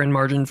Tensor and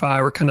Margin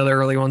Fi were kind of the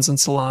early ones in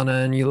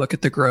Solana, and you look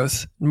at the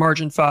growth in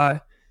Margin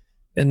Fi,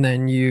 and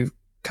then you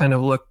kind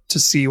of look to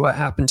see what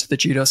happened to the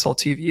Jito Sol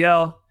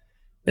TVL.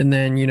 And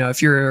then,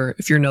 if you're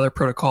another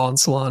protocol in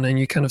Solana and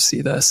you kind of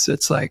see this,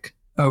 it's like,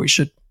 oh, we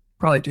should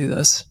probably do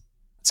this.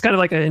 It's kind of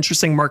like an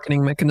interesting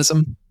marketing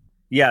mechanism.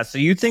 Yeah. So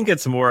you think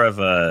it's more of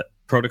a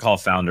protocol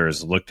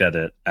founders looked at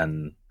it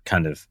and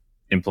kind of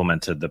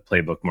implemented the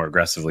playbook more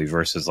aggressively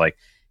versus like,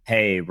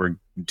 hey, we're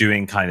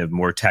doing kind of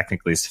more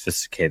technically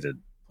sophisticated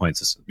point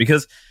system.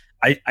 Because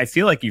I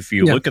feel like if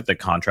you look at the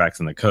contracts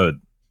and the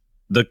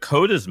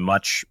code is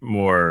much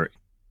more,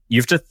 you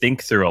have to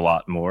think through a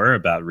lot more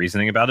about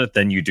reasoning about it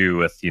than you do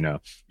with,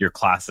 your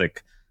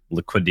classic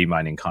liquidity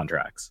mining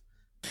contracts.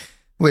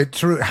 Wait,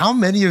 Drew, how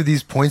many of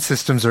these point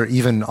systems are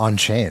even on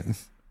chain?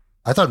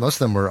 I thought most of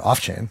them were off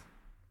chain.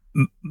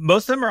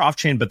 Most of them are off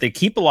chain, but they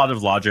keep a lot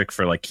of logic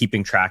for like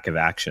keeping track of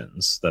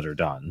actions that are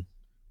done,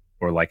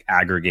 or like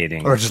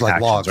aggregating, or just like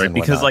actions, logs, right?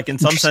 Because like in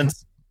some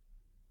sense,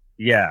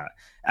 yeah,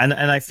 and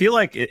I feel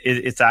like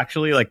it's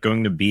actually like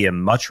going to be a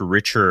much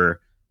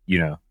richer,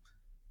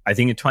 I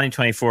think in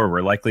 2024,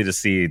 we're likely to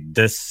see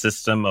this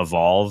system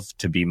evolve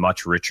to be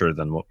much richer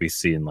than what we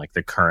see in like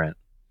the current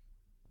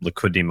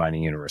liquidity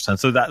mining universe. And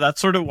so that's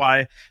sort of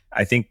why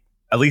I think,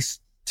 at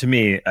least to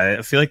me,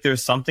 I feel like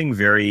there's something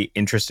very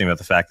interesting about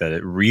the fact that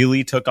it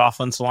really took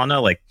off on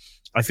Solana. Like,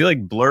 I feel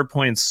like Blur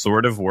points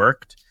sort of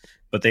worked,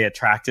 but they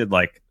attracted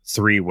like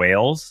 3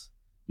 whales,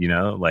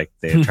 like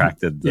they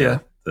attracted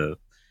the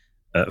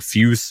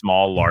few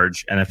small,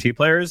 large NFT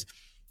players.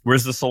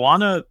 Whereas the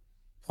Solana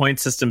point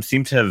system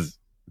seemed to have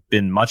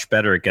been much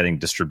better at getting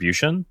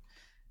distribution,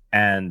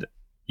 and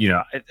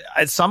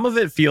some of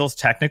it feels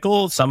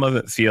technical, some of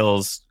it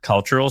feels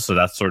cultural. So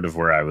that's sort of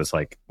where I was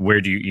like,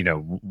 where do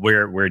you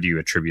where do you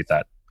attribute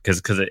that?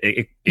 Because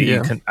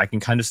I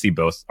can kind of see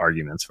both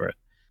arguments for it.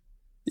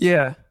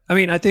 Yeah, I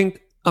mean, I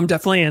think I'm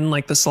definitely in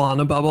like the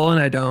Solana bubble, and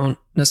I don't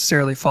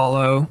necessarily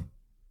follow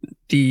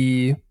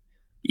the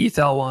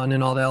ETH-L1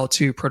 and all the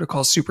L2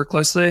 protocols super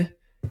closely.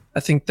 I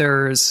think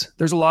there's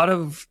a lot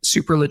of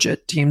super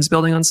legit teams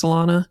building on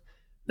Solana.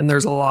 And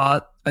there's a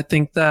lot, I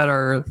think, that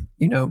are,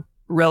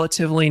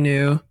 relatively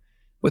new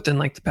within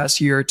like the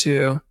past year or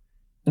two.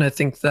 And I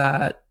think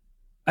that,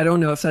 I don't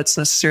know if that's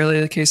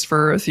necessarily the case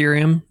for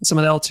Ethereum, some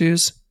of the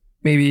L2s.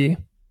 Maybe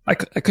I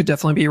could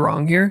definitely be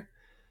wrong here.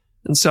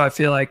 And so I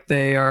feel like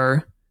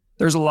there's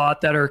a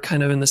lot that are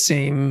kind of in the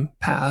same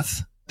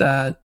path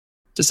that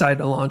decide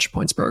to launch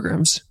points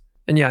programs.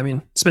 And yeah, I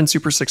mean, it's been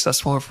super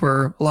successful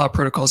for a lot of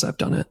protocols that have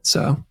done it.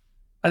 So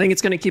I think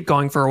it's going to keep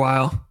going for a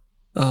while.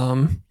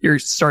 You're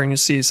starting to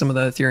see some of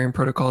the Ethereum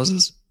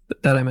protocols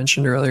that I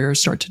mentioned earlier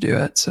start to do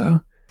it.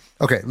 So,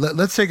 okay,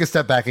 let's take a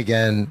step back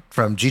again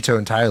from Jito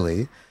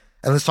entirely,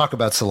 and let's talk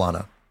about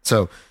Solana.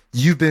 So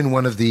you've been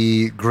one of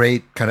the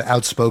great kind of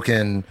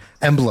outspoken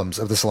emblems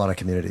of the Solana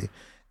community.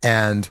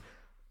 And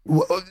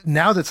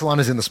now that Solana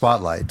is in the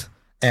spotlight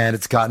and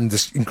it's gotten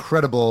this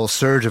incredible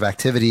surge of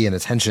activity and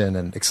attention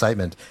and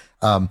excitement,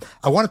 I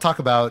want to talk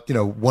about,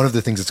 one of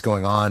the things that's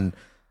going on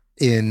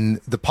in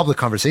the public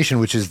conversation,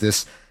 which is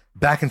this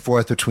back and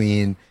forth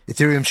between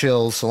Ethereum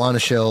shills, Solana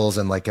shills,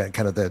 and like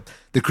kind of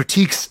the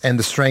critiques and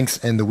the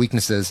strengths and the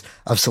weaknesses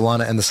of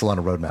Solana and the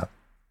Solana roadmap.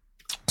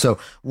 So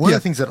one of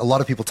the things that a lot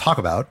of people talk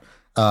about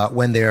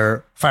when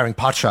they're firing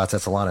pot shots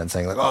at Solana and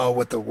saying like, oh,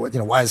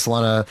 why is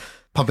Solana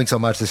pumping so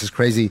much? This is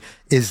crazy.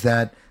 Is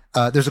that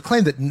there's a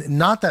claim that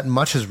not that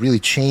much has really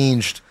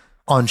changed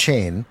on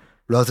chain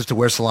relative to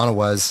where Solana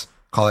was,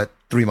 call it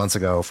 3 months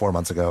ago, 4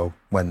 months ago,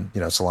 when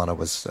Solana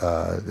was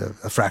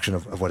a fraction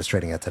of what it's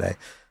trading at today.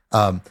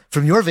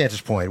 From your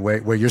vantage point,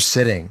 where you're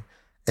sitting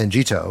in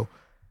Jito,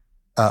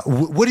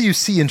 what do you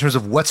see in terms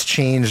of what's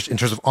changed in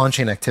terms of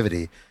on-chain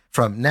activity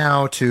from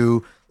now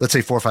to, let's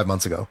say, 4 or 5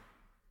 months ago?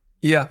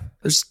 Yeah,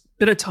 there's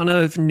been a ton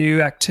of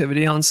new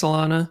activity on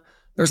Solana.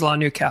 There's a lot of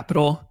new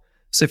capital.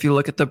 So if you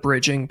look at the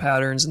bridging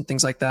patterns and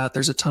things like that,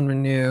 there's a ton of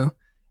new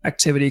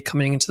activity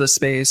coming into the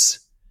space.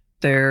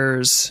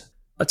 There's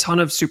a ton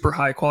of super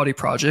high quality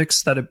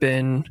projects that have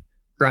been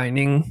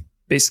grinding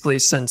basically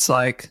since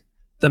like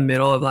the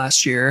middle of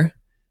last year.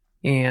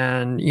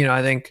 And,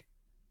 I think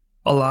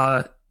a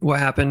lot what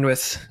happened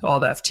with all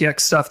the FTX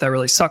stuff that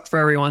really sucked for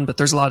everyone, but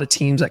there's a lot of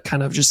teams that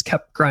kind of just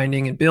kept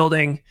grinding and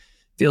building.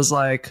 Feels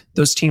like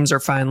those teams are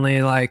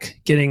finally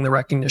like getting the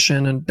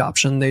recognition and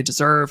adoption they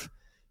deserve.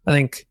 I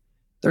think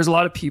there's a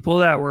lot of people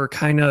that were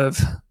kind of,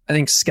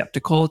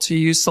 skeptical to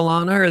use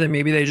Solana, or that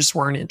maybe they just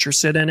weren't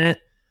interested in it.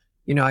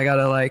 I got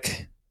to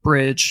like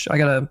bridge, I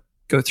got to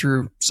go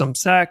through some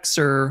sex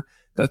or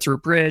go through a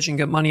bridge and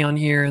get money on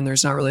here, and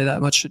there's not really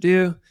that much to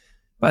do.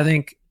 But I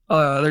think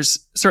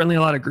there's certainly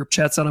a lot of group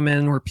chats that I'm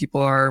in where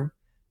people have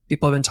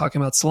been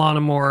talking about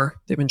Solana more.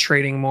 They've been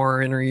trading more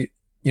and are,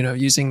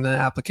 using the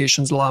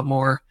applications a lot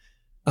more.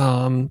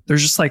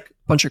 There's just like a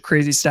bunch of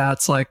crazy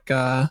stats. Like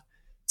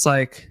it's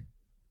like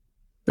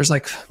there's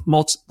like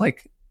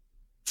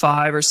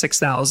 5,000 or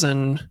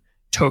 6,000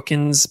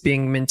 tokens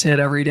being minted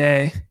every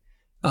day.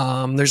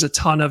 There's a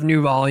ton of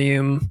new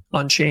volume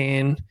on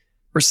chain.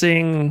 We're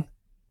seeing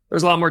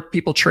there's a lot more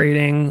people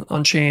trading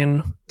on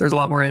chain. There's a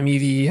lot more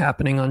MEV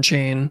happening on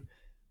chain.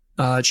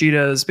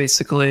 Jito is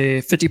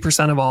basically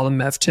 50% of all the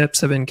MEV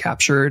tips have been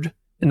captured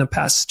in the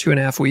past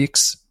 2.5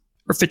 weeks,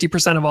 or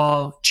 50% of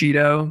all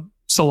Jito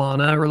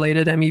Solana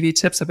related MEV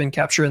tips have been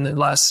captured in the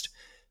last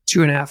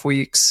 2.5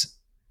 weeks,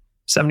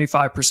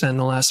 75% in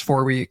the last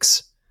 4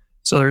 weeks.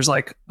 So there's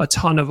like a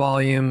ton of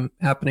volume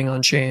happening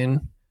on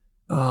chain.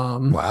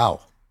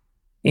 Wow.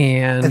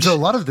 And so a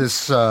lot of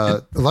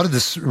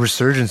this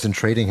resurgence in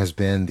trading has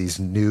been these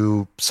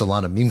new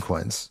Solana meme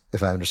coins,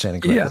 if I'm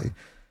understanding correctly.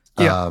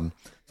 Yeah.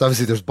 So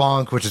obviously there's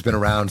Bonk, which has been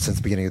around since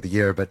the beginning of the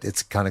year, but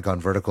it's kind of gone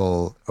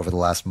vertical over the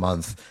last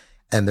month.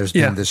 And there's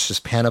been this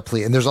just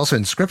panoply, and there's also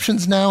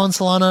inscriptions now on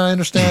Solana, I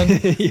understand.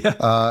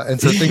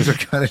 And so things are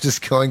kind of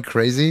just going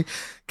crazy.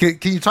 Can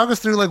you talk us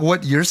through like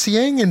what you're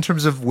seeing in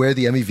terms of where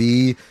the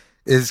MEV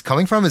is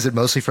coming from? Is it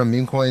mostly from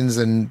meme coins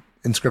and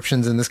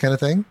inscriptions and this kind of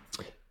thing?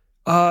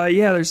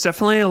 Yeah, there's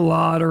definitely a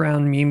lot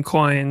around meme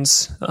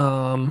coins.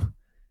 And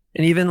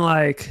even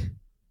like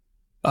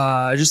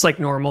just like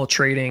normal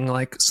trading,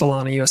 like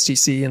Solana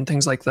USDC and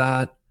things like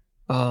that.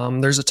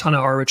 There's a ton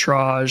of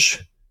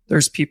arbitrage.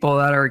 There's people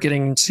that are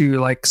getting into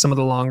like some of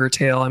the longer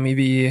tail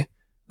MEV,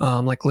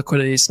 like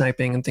liquidity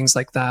sniping and things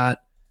like that.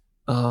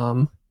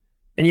 And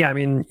yeah,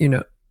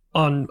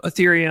 on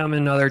Ethereum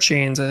and other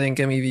chains, I think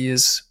MEV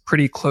is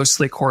pretty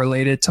closely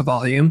correlated to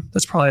volume.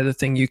 That's probably the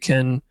thing you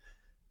can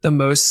the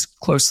most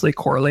closely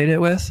correlate it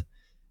with.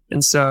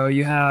 And so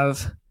you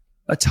have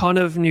a ton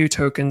of new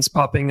tokens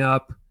popping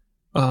up.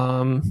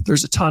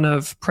 There's a ton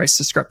of price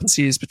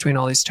discrepancies between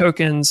all these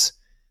tokens.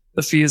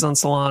 The fees on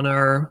Solana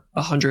are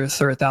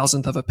 100th or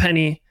 1,000th of a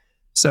penny.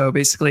 So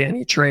basically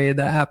any trade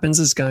that happens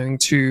is going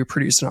to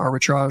produce an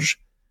arbitrage.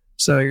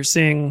 So you're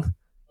seeing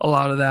a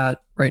lot of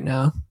that right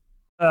now.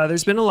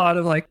 There's been a lot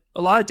of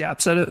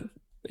dApps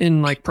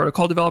in like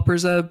protocol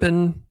developers that have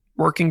been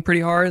working pretty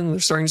hard, and they're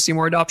starting to see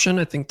more adoption.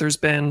 I think there's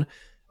been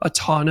a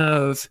ton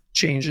of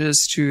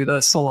changes to the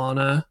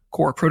Solana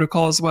core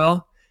protocol as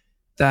well,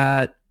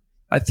 that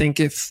I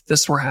think if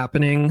this were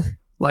happening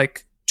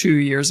like 2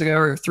 years ago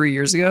or 3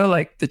 years ago,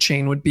 like the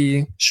chain would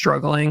be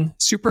struggling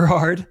super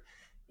hard.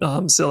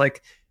 So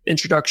like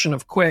introduction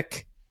of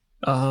Quick,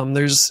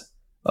 there's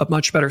a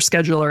much better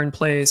scheduler in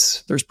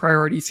place. There's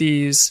priority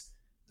fees.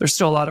 There's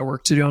still a lot of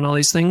work to do on all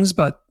these things,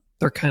 but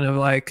they're kind of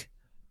like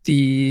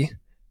the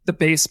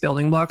base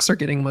building blocks are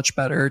getting much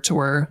better to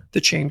where the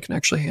chain can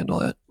actually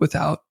handle it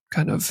without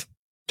kind of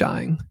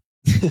dying.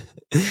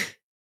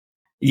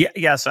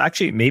 Yeah. So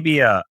actually, maybe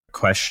a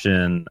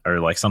question or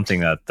like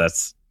something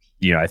that's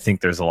I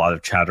think there's a lot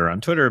of chatter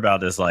on Twitter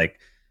about is like,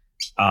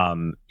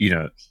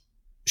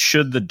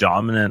 should the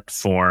dominant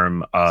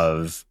form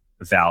of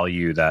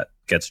value that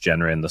gets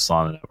generated in the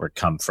Solana network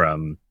come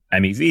from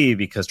MEV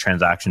because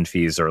transaction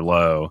fees are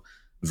low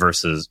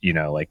versus,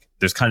 like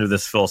there's kind of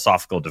this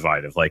philosophical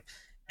divide of like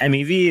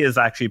MEV is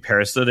actually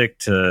parasitic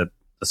to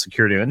the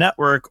security of a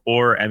network,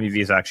 or MEV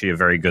is actually a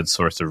very good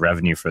source of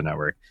revenue for the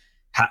network.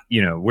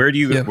 Where do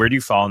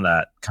you fall in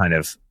that kind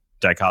of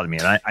dichotomy?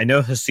 And I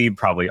know Haseeb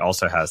probably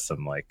also has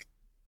some like.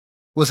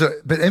 Well,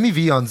 but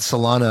MEV on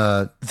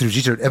Solana through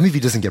Jito, MEV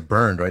doesn't get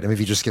burned, right?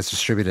 MEV just gets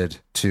distributed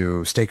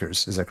to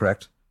stakers. Is that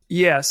correct?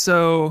 Yeah.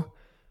 So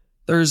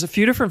there's a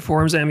few different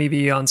forms of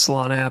MEV on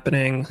Solana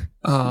happening.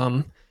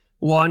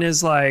 One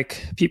is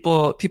like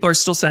people are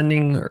still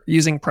sending or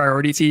using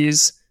priority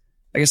fees.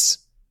 I guess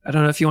I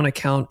don't know if you want to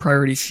count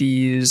priority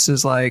fees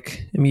as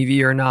like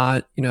MEV or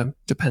not.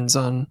 Depends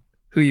on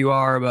who you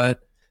are,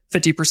 but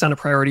 50% of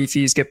priority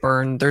fees get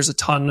burned. There's a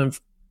ton of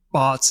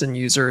bots and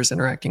users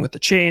interacting with the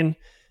chain,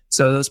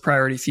 so those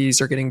priority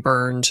fees are getting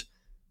burned.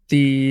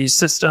 The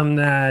system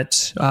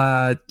that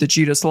the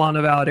Jito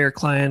Solana validator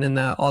client and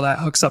that all that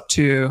hooks up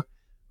to,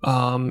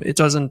 it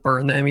doesn't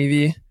burn the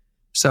MEV.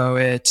 So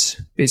it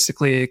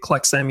basically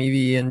collects the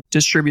MEV and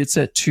distributes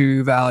it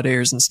to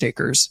validators and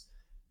stakers.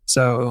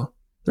 So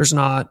there's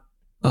not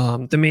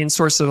the main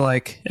source of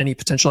like any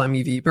potential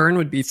MEV burn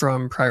would be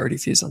from priority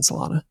fees on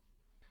Solana.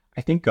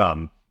 I think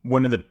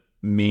one of the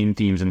main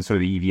themes in sort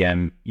of the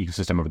EVM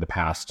ecosystem over the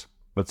past,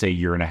 let's say,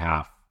 year and a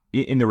half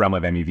in the realm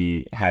of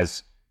MEV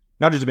has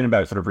not just been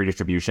about sort of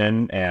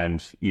redistribution and,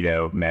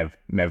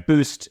 MEV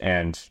boost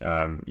and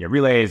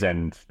relays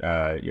and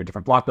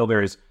different block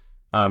builders.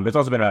 But it's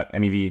also been about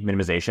MEV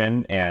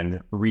minimization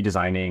and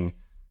redesigning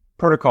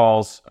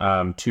protocols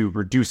to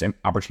reduce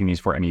opportunities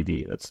for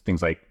MEV. That's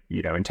things like,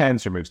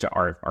 intents or moves to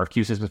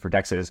RFQ systems for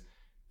DEXs.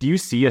 Do you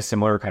see a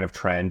similar kind of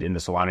trend in the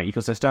Solana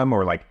ecosystem,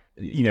 or like,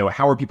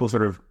 how are people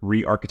sort of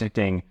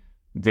re-architecting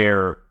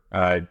their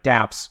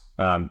dApps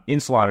in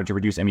Solana to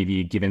reduce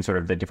MEV given sort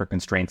of the different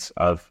constraints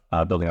of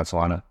building on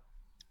Solana?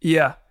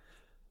 Yeah,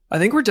 I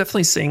think we're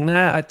definitely seeing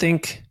that. I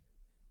think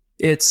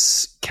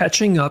it's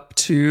catching up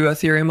to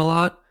Ethereum a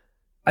lot.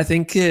 I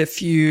think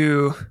if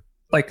you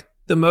like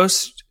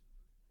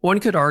one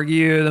could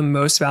argue the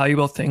most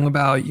valuable thing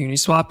about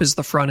Uniswap is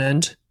the front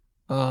end.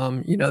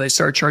 They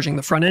started charging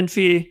the front end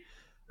fee.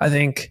 I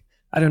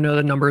don't know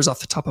the numbers off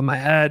the top of my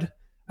head.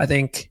 I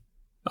think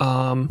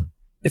I'm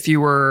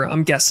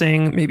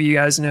guessing, maybe you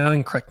guys know,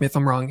 and correct me if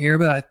I'm wrong here,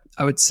 but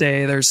I would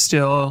say there's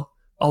still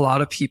a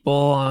lot of people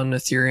on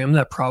Ethereum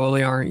that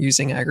probably aren't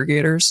using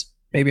aggregators.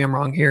 Maybe I'm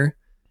wrong here.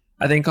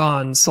 I think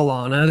on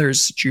Solana,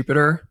 there's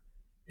Jupiter,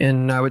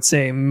 and I would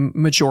say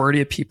majority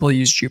of people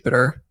use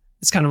Jupiter.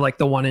 It's kind of like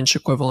the 1-inch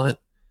equivalent.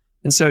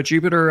 And so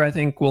Jupiter, I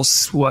think,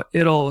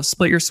 it'll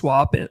split your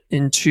swap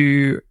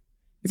into,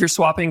 if you're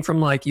swapping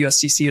from like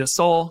USDC to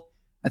Sol,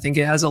 I think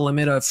it has a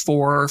limit of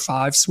 4 or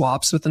 5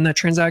 swaps within that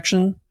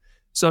transaction.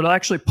 So it'll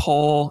actually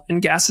pull,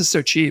 and gas is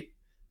so cheap.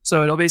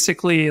 So it'll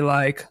basically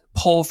like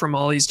pull from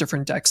all these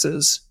different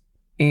DEXs.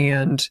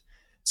 And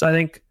so I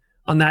think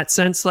on that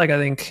sense, like I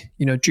think,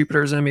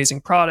 Jupiter is an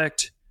amazing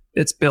product.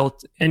 It's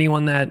built,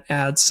 anyone that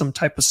adds some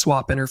type of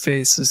swap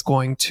interface is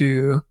going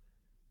to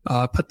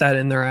put that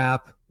in their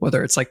app,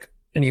 whether it's like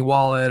any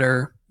wallet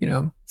or,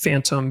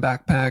 Phantom,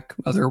 Backpack,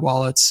 other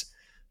wallets.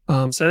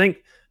 So I think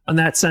on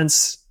that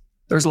sense,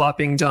 there's a lot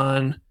being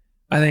done.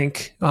 I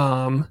think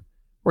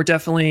we're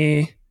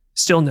definitely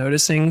still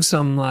noticing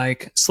some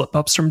like slip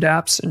ups from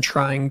dApps and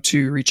trying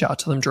to reach out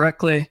to them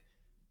directly.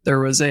 There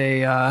was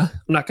I'm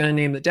not going to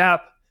name the dApp,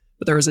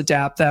 but there was a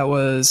dApp that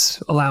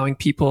was allowing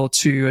people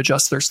to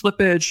adjust their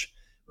slippage,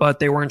 but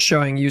they weren't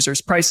showing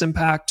users price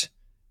impact.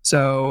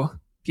 So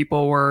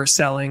people were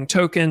selling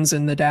tokens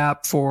in the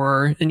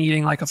dApp and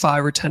eating like a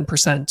 5 or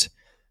 10%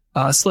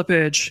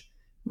 slippage,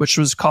 which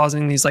was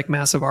causing these like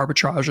massive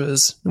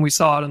arbitrages. And we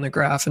saw it on the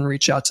graph and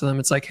reached out to them.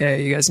 It's like,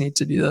 hey, you guys need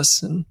to do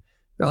this. And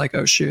they're like,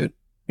 oh shoot,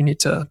 we need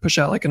to push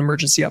out like an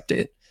emergency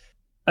update.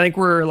 I think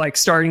we're like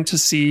starting to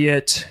see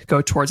it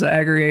go towards the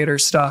aggregator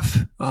stuff.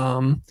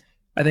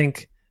 I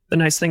think the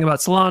nice thing about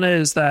Solana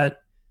is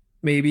that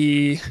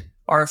maybe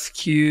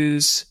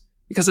RFQs,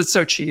 because it's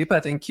so cheap, I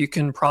think you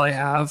can probably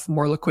have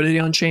more liquidity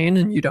on chain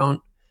and you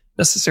don't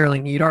necessarily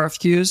need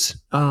RFQs,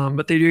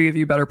 but they do give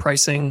you better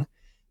pricing.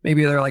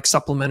 Maybe they're like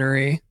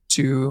supplementary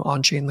to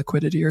on-chain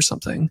liquidity or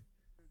something.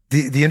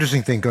 The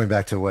interesting thing, going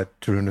back to what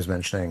Tarun was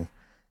mentioning,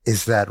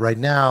 is that right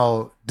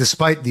now,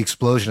 despite the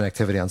explosion in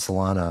activity on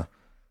Solana,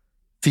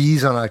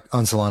 fees on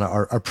Solana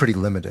are pretty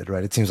limited,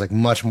 right? It seems like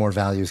much more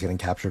value is getting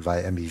captured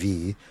via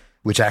MEV,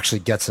 which actually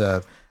gets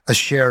a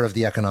share of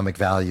the economic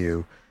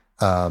value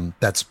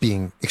that's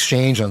being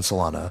exchanged on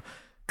Solana,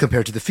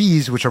 compared to the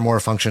fees, which are more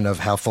a function of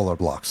how full are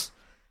blocks.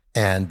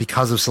 And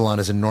because of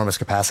Solana's enormous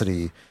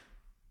capacity,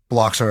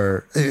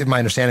 my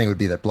understanding would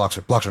be that blocks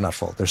are not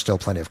full. There's still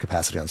plenty of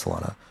capacity on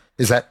Solana.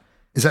 Is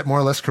that more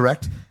or less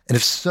correct? And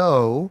if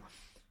so,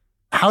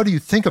 how do you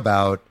think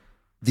about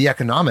the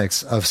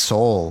economics of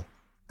Sol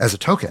as a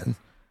token,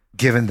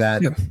 given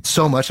that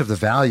so much of the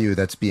value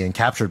that's being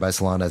captured by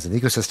Solana as an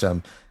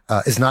ecosystem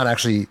is not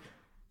actually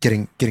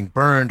getting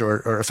burned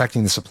or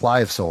affecting the supply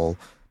of Sol,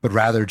 but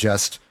rather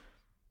just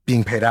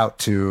being paid out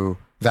to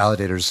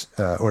validators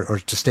or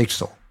to staked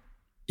Sol?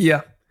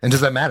 Yeah. And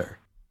does that matter?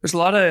 There's a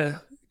lot of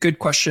good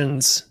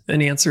questions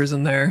and answers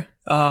in there.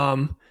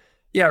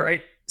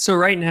 Right. So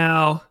right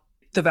now,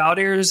 the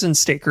validators and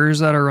stakers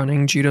that are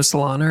running Jito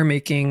Solana are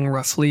making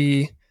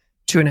roughly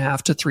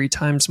 2.5 to 3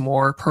 times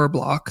more per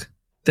block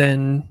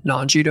than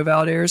non-Jito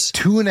validators.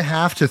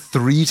 2.5 to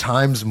 3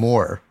 times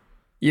more.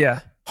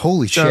 Yeah.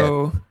 Holy shit.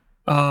 So,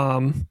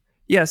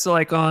 so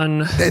like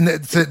on...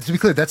 And to be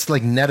clear, that's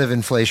like net of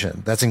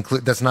inflation.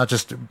 That's not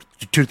just 2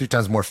 to 3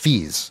 times more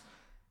fees.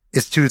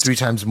 It's 2 to 3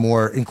 times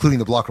more, including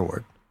the block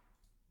reward.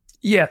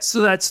 Yeah,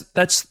 so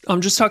that's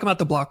I'm just talking about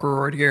the block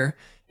reward here.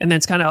 And then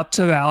it's kind of up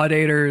to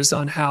validators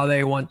on how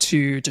they want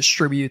to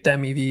distribute the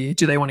MEV.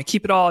 Do they want to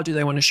keep it all? Do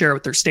they want to share it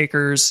with their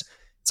stakers?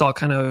 It's all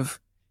kind of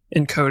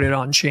encoded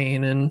on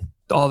chain, and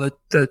all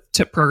the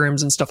tip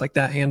programs and stuff like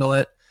that handle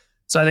it.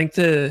 So I think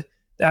the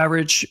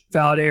average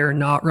validator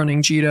not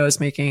running Jito is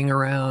making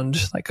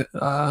around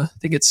I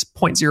think it's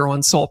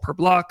 0.01 Sol per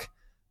block.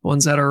 The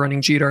ones that are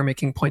running Jito are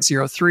making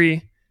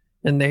 0.03,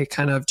 and they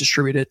kind of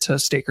distribute it to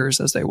stakers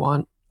as they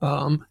want.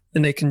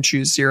 And they can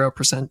choose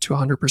 0% to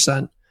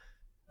 100%.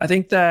 I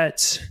think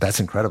that's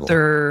incredible.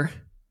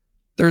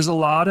 There's a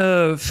lot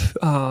of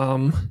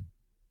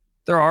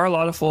there are a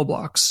lot of full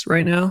blocks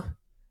right now.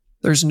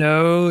 There's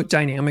no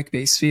dynamic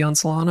base fee on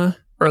Solana,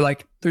 or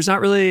there's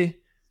not really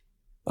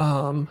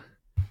EIP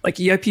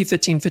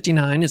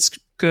 1559. It's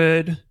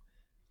good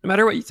no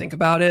matter what you think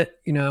about it.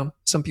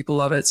 Some people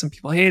love it, some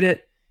people hate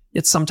it.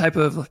 It's some type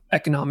of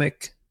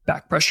economic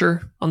back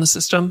pressure on the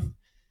system.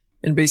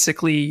 And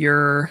basically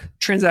your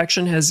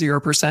transaction has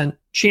 0%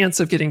 chance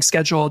of getting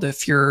scheduled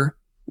if your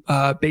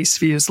base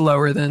fee is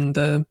lower than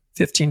the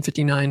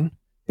 1559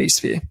 base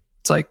fee.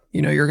 It's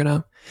you're going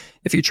to,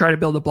 if you try to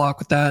build a block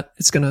with that,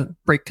 it's going to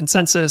break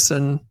consensus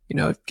and,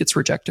 it gets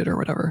rejected or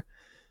whatever.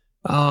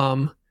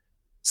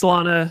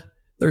 Solana,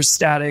 there's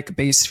static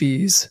base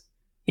fees,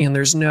 and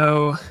there's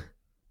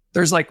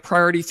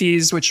priority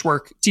fees, which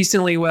work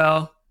decently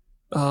well.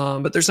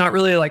 But there's not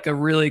really a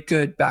really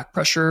good back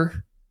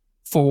pressure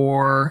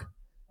for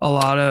a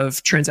lot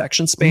of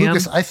transaction spam.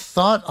 Lucas, I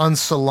thought on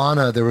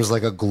Solana there was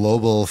a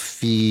global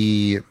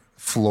fee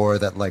floor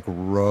that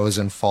rose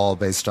and fall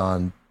based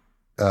on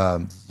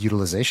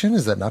utilization.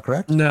 Is that not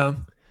correct? No.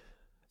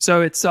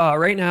 So it's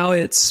right now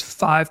it's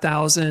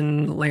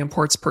 5,000 LAMP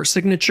ports per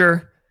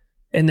signature,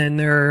 and then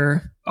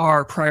there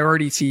are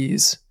priority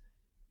fees,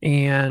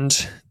 and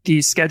the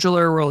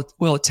scheduler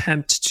will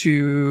attempt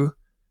to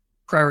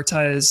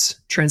prioritize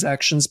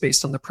transactions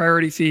based on the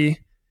priority fee.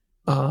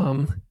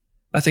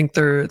 I think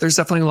there's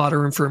definitely a lot of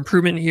room for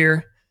improvement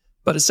here,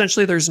 but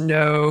essentially there's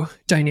no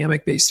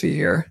dynamic base fee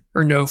here,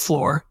 or no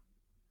floor.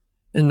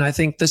 And I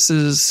think this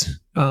is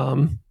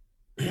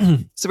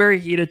it's a very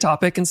heated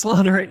topic in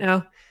Solana right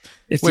now.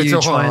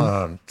 Hold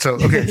on. So,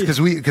 okay,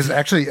 because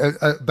actually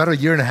about a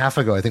year and a half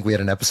ago, I think we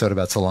had an episode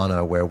about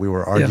Solana where we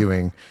were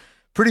arguing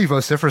pretty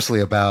vociferously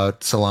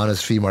about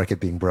Solana's fee market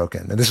being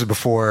broken. And this is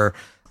before,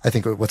 I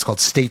think, what's called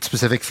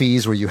state-specific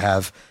fees, where you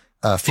have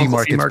fee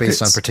markets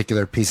based on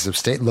particular pieces of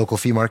state, local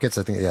fee markets.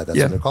 I think, that's what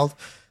they're called.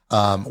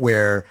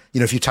 Where,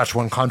 if you touch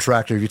one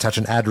contract, or if you touch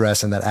an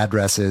address and that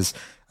address is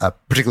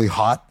particularly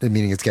hot,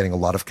 meaning it's getting a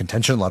lot of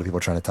contention, a lot of people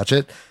are trying to touch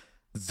it,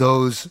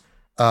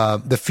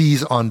 the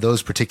fees on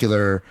those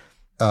particular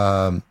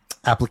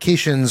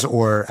applications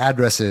or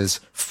addresses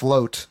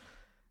float,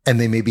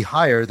 and they may be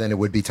higher than it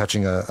would be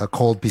touching a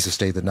cold piece of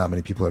state that not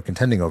many people are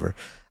contending over.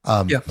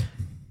 There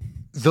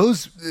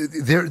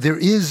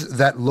is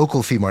that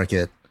local fee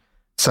market,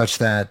 such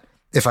that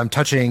if I'm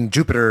touching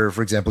Jupiter,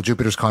 for example,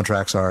 Jupiter's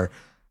contracts are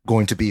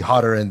going to be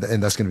hotter and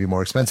thus going to be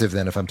more expensive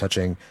than if I'm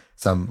touching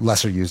some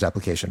lesser used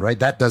application, right?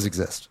 That does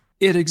exist.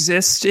 It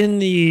exists in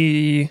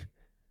the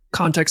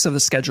context of the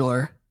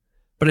scheduler,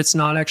 but it's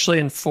not actually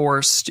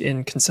enforced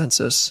in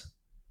consensus.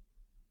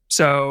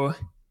 So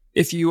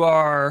if you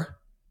are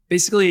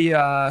basically,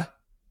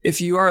 if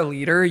you are a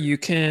leader, you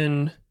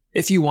can,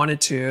 if you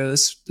wanted to,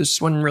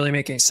 this wouldn't really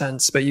make any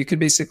sense, but you could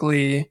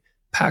basically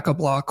pack a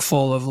block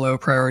full of low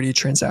priority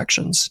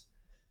transactions.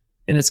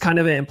 And it's kind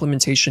of an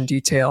implementation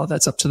detail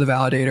that's up to the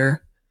validator.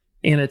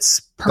 And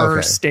it's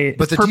per state.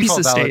 But the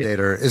default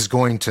validator is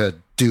going to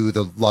do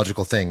the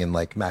logical thing and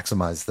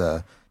maximize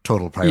the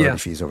total priority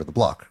fees over the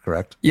block,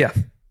 correct? Yeah.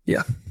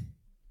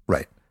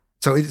 Right.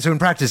 So in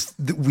practice,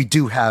 we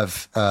do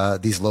have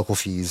these local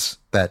fees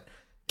that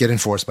get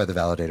enforced by the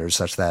validators,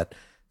 such that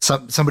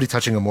somebody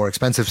touching a more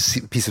expensive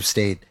piece of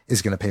state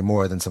is going to pay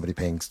more than somebody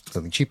paying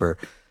something cheaper.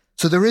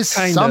 So there is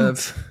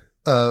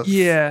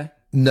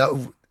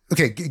No.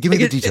 Okay. Give me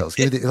the details.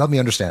 Help me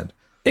understand.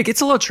 It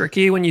gets a little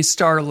tricky when you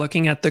start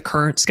looking at the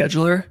current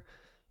scheduler,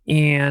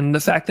 and the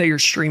fact that you're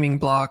streaming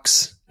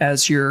blocks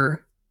as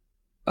you're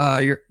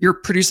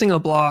producing a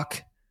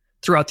block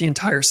throughout the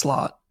entire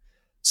slot.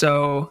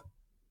 So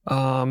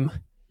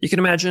you can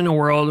imagine a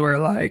world where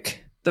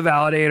like the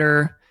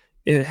validator,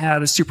 it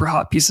had a super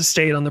hot piece of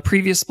state on the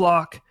previous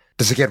block.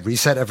 Does it get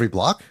reset every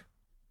block?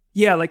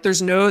 Yeah, like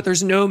there's no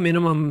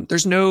minimum,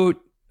 there's no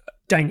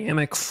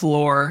dynamic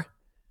floor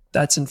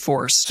that's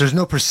enforced. There's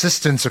no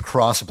persistence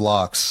across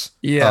blocks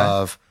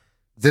of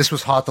this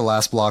was hot the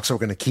last block, so we're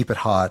going to keep it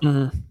hot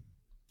in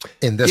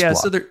this block.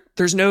 So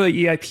there's no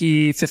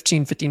EIP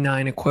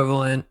 1559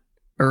 equivalent,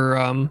 or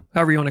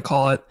however you want to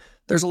call it.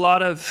 There's a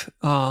lot of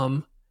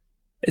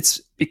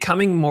it's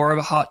becoming more of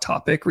a hot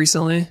topic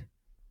recently.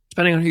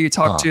 Depending on who you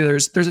talk to,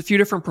 there's a few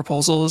different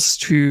proposals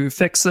to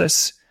fix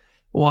this.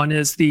 One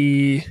is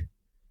the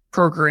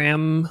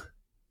program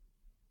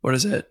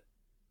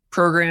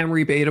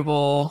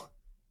rebatable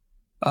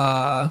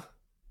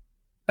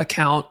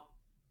account.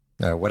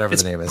 Whatever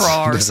the name is.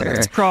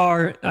 It's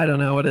PRAR. I don't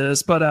know what it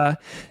is,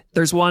 but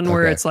there's one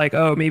where it's like,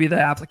 maybe the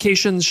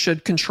applications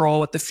should control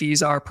what the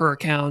fees are per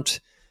account.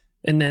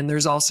 And then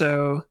there's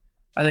also,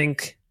 I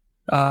think,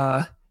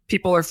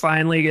 people are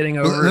finally getting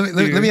over.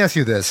 Let me ask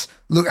you this.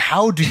 Look,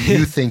 how do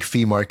you think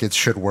fee markets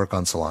should work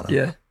on Solana?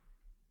 Yeah.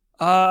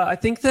 I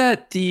think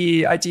that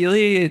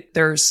ideally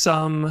there's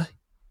some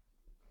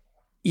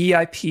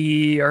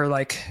EIP or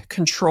like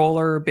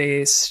controller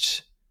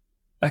based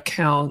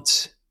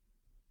account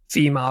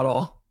fee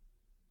model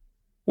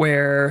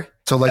where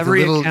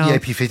every little account,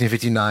 EIP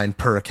 1559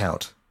 per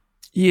account.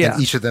 Yeah.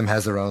 And each of them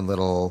has their own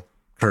little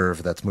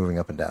curve that's moving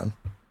up and down.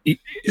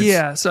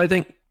 So I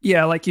think,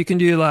 like you can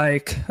do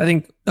like, I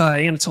think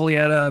Anatoly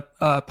had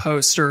a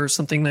post or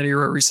something that he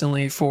wrote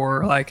recently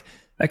for like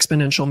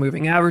exponential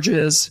moving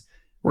averages,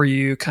 where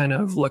you kind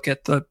of look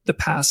at the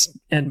past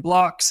end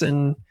blocks,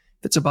 and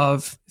if it's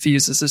above, if it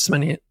uses this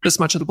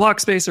much of the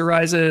block space, it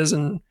rises,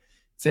 and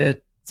if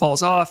it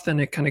falls off, then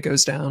it kind of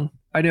goes down.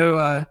 I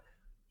know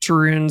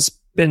Tarun's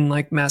been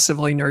like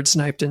massively nerd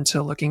sniped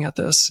into looking at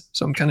this,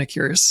 so I'm kind of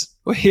curious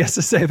what he has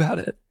to say about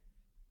it.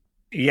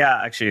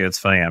 Yeah, actually, it's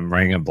funny. I'm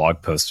writing a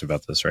blog post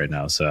about this right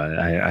now, so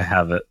I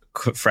have it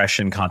fresh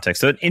in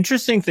context. So an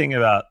interesting thing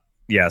about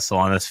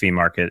Solana's fee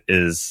market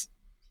is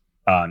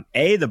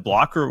the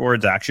block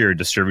rewards actually are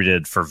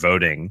distributed for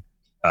voting.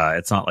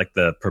 It's not like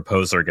the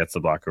proposer gets the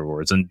block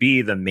rewards. And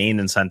B, the main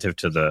incentive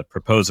to the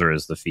proposer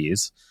is the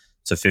fees.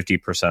 So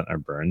 50% are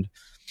burned.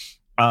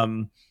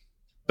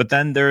 But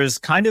then there's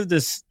kind of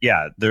this,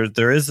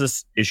 there is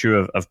this issue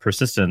of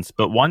persistence.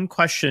 But one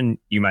question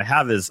you might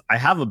have is, I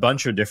have a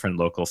bunch of different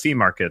local fee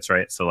markets,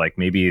 right? So like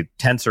maybe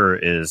Tensor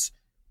is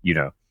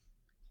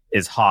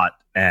hot,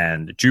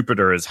 and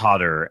Jupiter is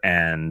hotter,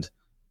 and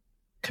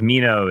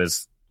Camino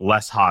is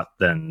less hot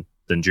than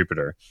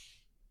Jupiter.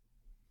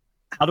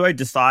 How do I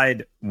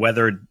decide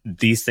whether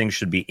these things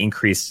should be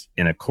increased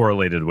in a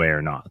correlated way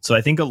or not? So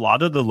I think a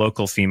lot of the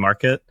local fee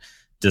market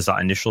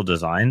initial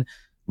design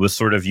was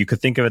sort of, you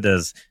could think of it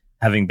as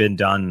having been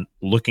done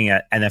looking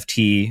at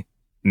NFT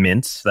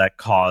mints that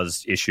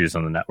caused issues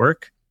on the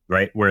network,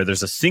 right? Where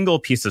there's a single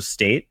piece of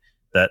state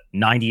that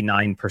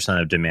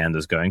 99% of demand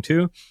is going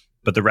to,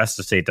 but the rest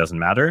of state doesn't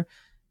matter.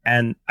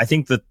 And I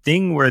think the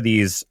thing where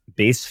these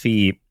base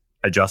fee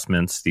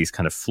adjustments, these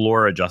kind of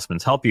floor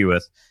adjustments help you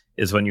with,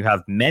 is when you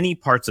have many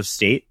parts of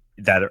state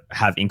that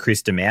have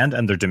increased demand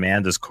and their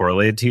demand is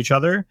correlated to each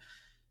other.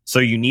 So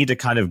you need to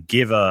kind of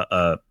give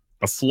a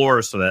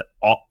floor so that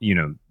all,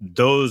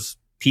 those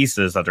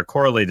pieces that are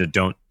correlated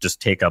don't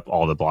just take up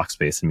all the block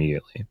space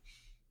immediately.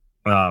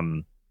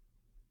 And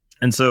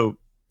so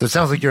it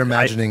sounds like you're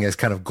imagining as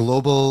kind of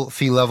global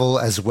fee level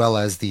as well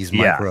as these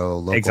micro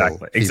local fee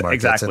markets,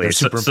 exactly. and they're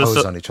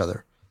superimposed on each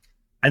other.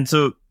 And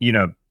so,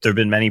 there have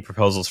been many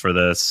proposals for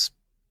this.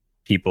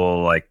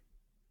 People like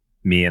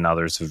me and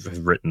others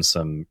have written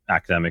some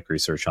academic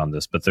research on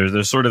this, but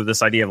there's sort of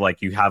this idea of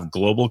like, you have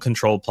global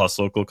control plus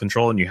local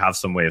control, and you have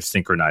some way of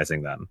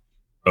synchronizing them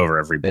over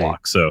every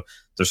block. So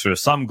there's sort of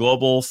some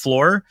global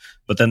floor,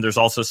 but then there's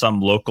also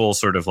some local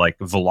sort of like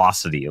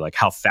velocity, like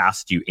how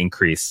fast you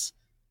increase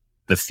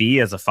the fee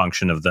as a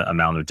function of the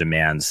amount of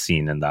demand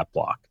seen in that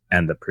block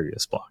and the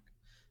previous block.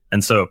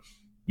 And so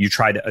you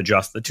try to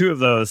adjust the two of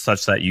those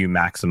such that you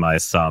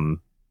maximize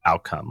some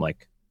outcome,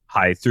 like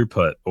high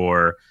throughput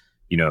or,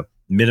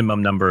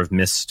 minimum number of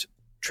missed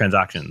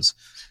transactions.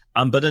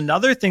 But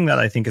another thing that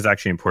I think is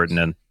actually important,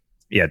 and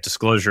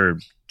disclosure,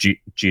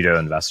 Jito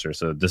investor.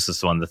 So this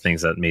is one of the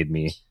things that made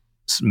me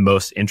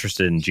most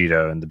interested in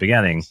Jito in the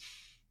beginning,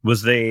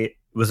 is that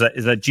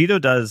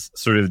Jito does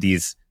sort of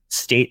these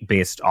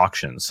state-based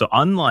auctions. So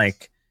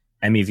unlike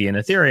MEV and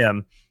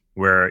Ethereum,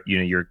 where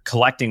you're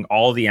collecting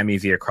all the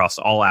MEV across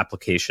all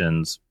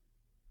applications,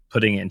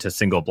 putting it into a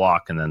single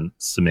block, and then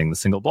submitting the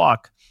single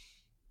block,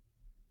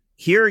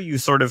 here you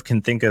sort of can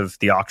think of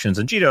the auctions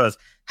in Jito as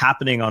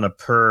happening on a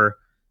per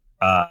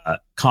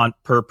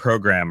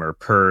program or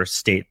per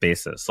state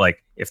basis.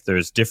 Like if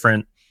there's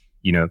different,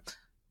 Uniswap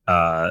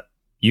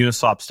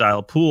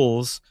style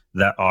pools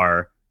that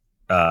are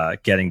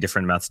getting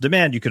different amounts of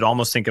demand, you could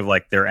almost think of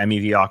like their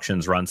MEV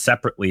auctions run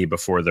separately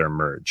before they're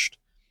merged.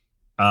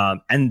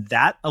 And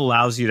that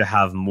allows you to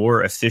have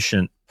more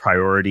efficient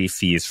priority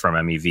fees from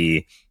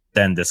MEV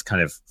than this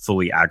kind of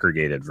fully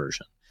aggregated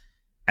version.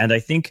 And I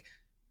think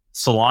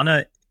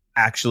Solana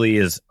actually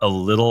is a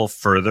little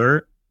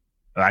further,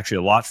 actually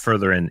a lot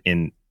further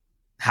in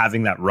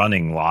having that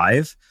running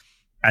live.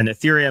 And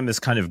Ethereum is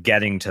kind of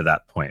getting to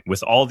that point.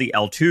 With all the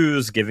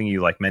L2s giving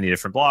you like many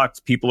different blocks,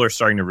 people are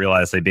starting to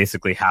realize they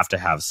basically have to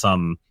have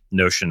some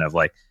notion of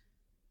like,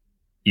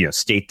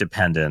 state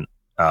dependent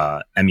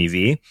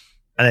MEV.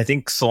 And I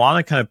think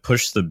Solana kind of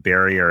pushed the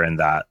barrier in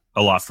that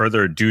a lot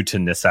further due to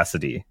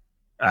necessity.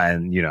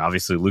 And,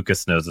 obviously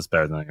Lucas knows this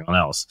better than anyone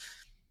else.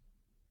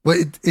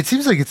 Well, it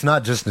seems like it's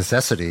not just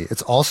necessity.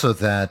 It's also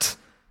that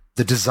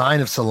the design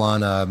of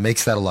Solana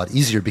makes that a lot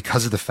easier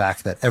because of the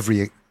fact that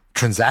every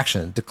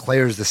transaction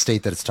declares the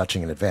state that it's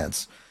touching in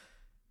advance.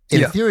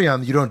 In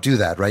Ethereum, you don't do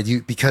that, right?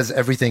 Because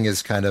everything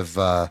is kind of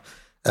at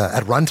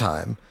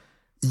runtime.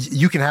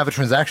 You can have a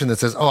transaction that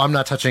says, "Oh, I'm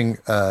not touching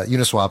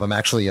Uniswap. I'm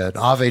actually an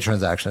Aave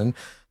transaction.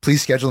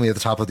 Please schedule me at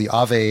the top of the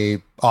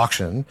Aave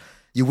auction."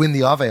 You win the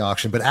Aave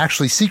auction, but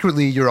actually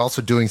secretly you're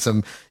also doing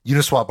some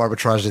Uniswap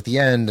arbitrage at the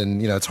end,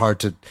 and it's hard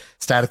to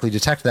statically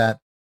detect that.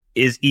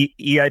 Is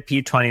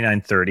EIP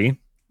 2930,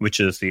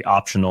 which is the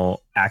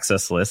optional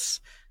access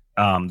list.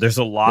 There's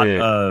a lot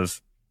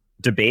of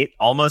debate,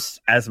 almost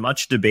as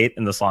much debate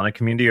in the Solana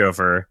community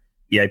over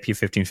EIP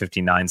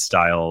 1559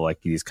 style,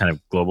 like these kind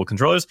of global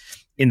controllers.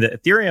 In the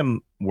Ethereum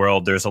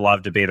world, there's a lot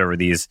of debate over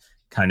these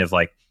kind of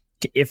like,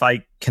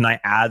 can I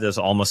add as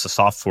almost a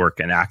soft fork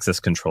an access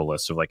control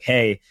list of like,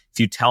 hey, if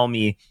you tell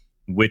me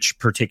which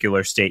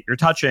particular state you're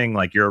touching,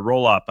 like you're a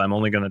roll up, I'm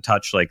only going to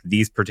touch like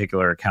these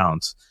particular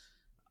accounts,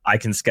 I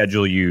can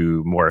schedule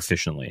you more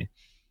efficiently.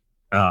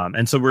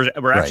 And so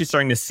we're actually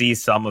starting to see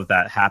some of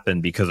that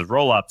happen because of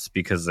roll-ups,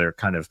 because they're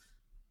kind of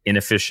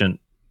inefficient,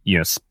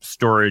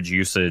 storage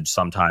usage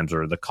sometimes,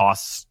 or the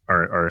costs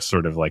are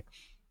sort of like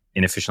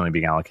inefficiently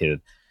being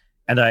allocated.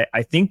 And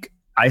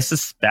I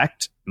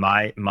suspect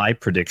my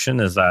prediction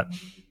is that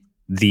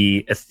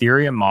the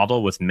Ethereum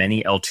model with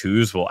many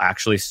L2s will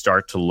actually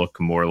start to look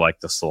more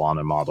like the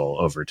Solana model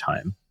over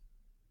time,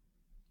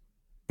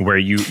 where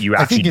you actually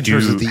I think in do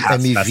terms of the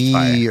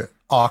MEV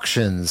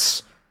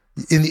auctions.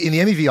 In the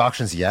MEV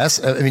auctions,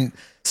 yes. I mean,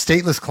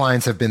 stateless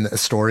clients have been a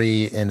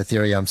story in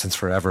Ethereum since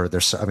forever.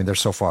 They're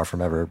so far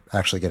from ever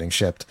actually getting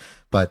shipped.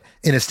 But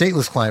in a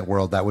stateless client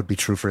world, that would be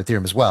true for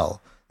Ethereum as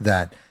well,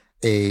 that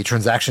a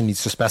transaction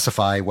needs to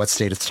specify what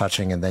state it's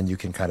touching, and then you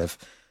can kind of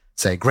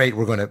say, great,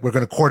 we're going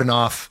to cordon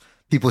off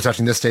people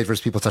touching this state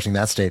versus people touching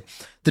that state.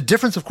 The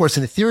difference, of course,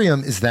 in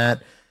Ethereum is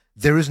that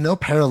there is no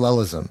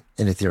parallelism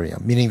in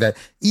Ethereum, meaning that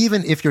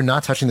even if you're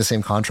not touching the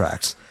same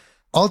contracts,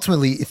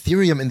 ultimately,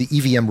 Ethereum and the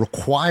EVM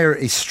require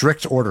a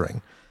strict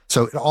ordering.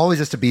 So it always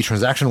has to be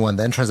transaction 1,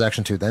 then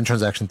transaction 2, then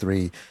transaction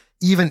 3,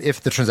 even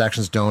if the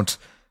transactions don't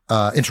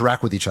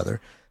interact with each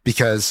other,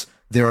 because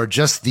there are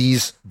just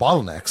these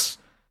bottlenecks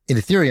in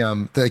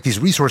Ethereum, like these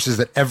resources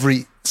that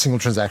every single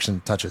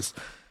transaction touches.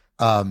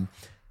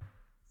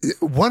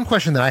 One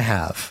question that I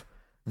have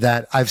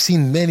that I've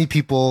seen many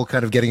people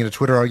kind of getting into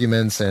Twitter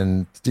arguments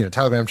and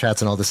Telegram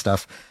chats and all this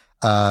stuff,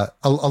 a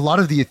lot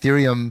of the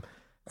Ethereum,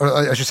 or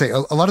I should say, a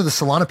lot of the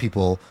Solana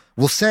people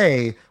will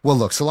say, well,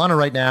 look, Solana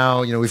right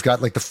now, we've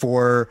got like the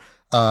 4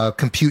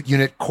 compute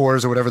unit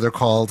cores or whatever they're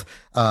called,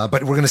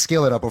 but we're going to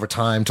scale it up over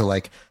time to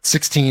like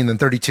 16, then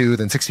 32,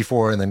 then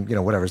 64, and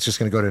then, whatever. It's just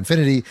going to go to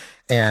infinity.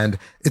 And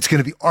it's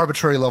going to be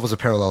arbitrary levels of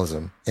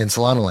parallelism in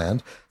Solana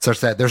land, such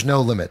that there's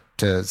no limit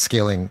to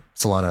scaling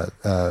Solana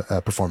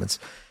performance.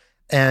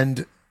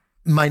 And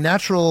my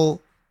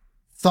natural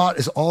thought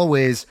is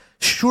always,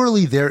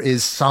 surely there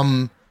is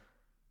some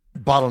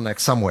bottleneck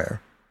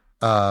somewhere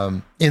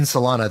in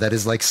Solana that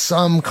is like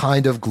some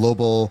kind of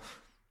global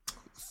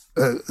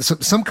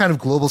some kind of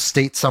global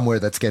state somewhere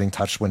that's getting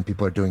touched when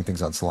people are doing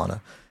things on Solana.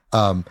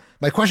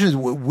 My question is,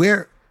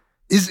 where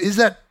is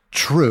that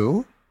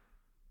true?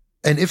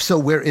 And if so,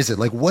 where is it?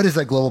 Like, what is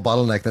that global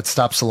bottleneck that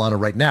stops Solana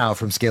right now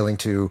from scaling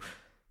to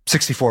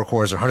 64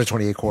 cores or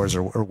 128 cores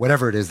or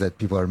whatever it is that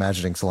people are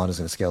imagining Solana is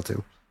going to scale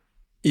to?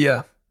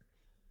 Yeah.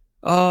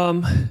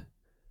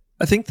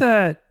 I think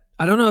that,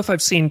 I don't know if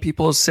I've seen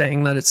people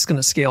saying that it's going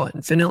to scale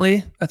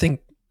infinitely. I think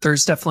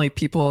there's definitely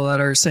people that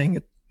are saying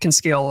it can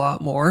scale a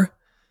lot more.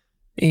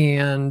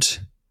 And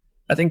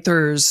I think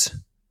there's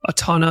a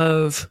ton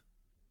of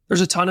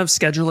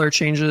scheduler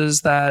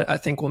changes that I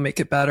think will make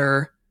it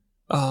better.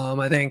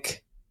 I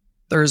think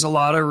there's a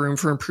lot of room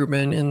for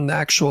improvement in the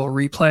actual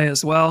replay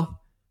as well.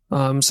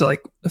 So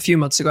like a few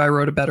months ago, I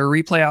wrote a better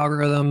replay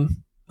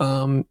algorithm.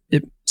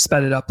 It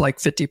sped it up like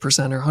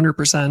 50% or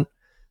 100%. I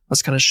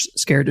was kind of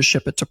scared to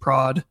ship it to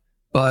prod,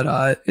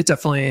 but it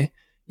definitely,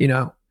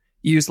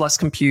 used less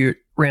compute,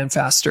 ran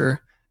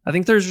faster. I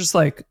think there's just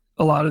like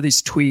a lot of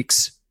these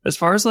tweaks. As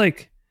far as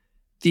like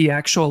the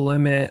actual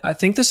limit, I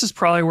think this is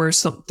probably where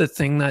the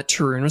thing that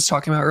Tarun was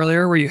talking about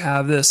earlier, where you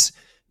have these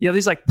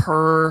like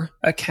per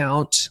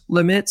account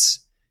limits,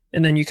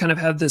 and then you kind of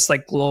have this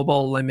like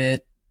global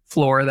limit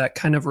floor that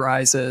kind of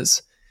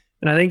rises.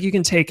 And I think you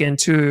can take in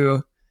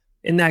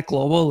that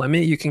global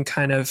limit, you can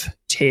kind of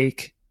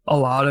take a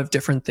lot of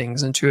different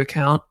things into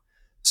account.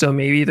 So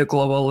maybe the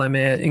global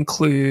limit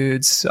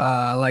includes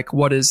like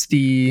what's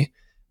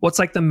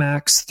like the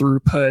max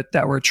throughput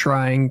that we're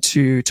trying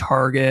to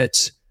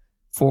target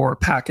for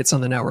packets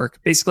on the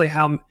network. Basically,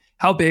 how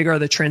big are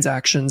the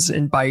transactions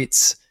in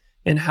bytes,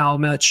 and how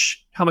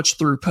much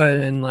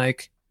throughput and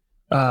like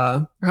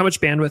how much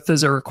bandwidth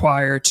does it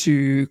require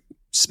to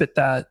spit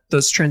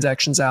those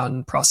transactions out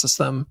and process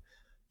them,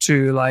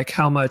 to like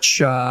how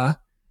much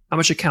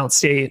account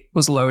state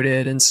was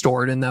loaded and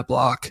stored in that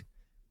block.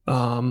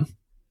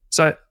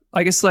 So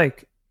I guess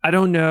like I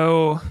don't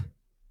know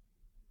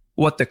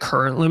what the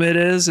current limit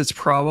is. It's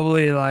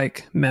probably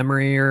like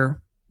memory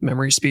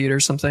speed or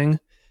something.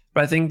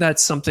 But I think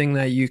that's something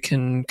that you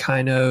can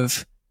kind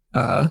of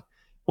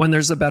when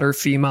there's a better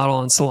fee model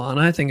on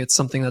Solana, I think it's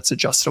something that's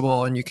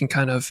adjustable, and you can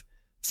kind of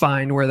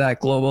find where that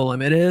global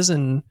limit is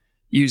and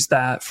use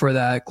that for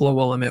that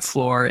global limit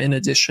floor in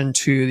addition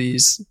to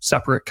these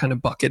separate kind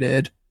of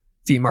bucketed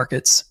fee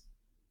markets.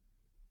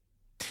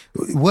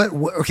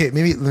 Okay,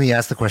 maybe let me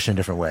ask the question a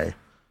different way.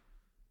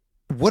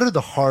 What are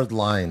the hard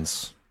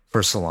lines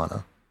for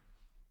Solana?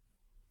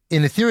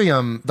 In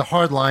Ethereum, the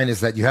hard line is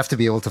that you have to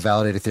be able to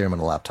validate Ethereum on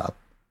a laptop,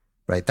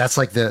 right? That's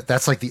like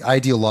the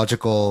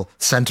ideological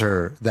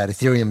center that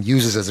Ethereum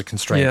uses as a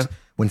constraint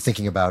when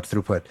thinking about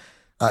throughput.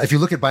 If you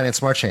look at Binance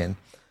Smart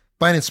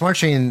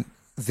Chain,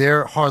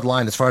 their hard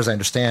line, as far as I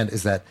understand,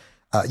 is that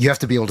you have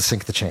to be able to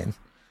sync the chain.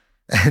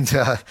 And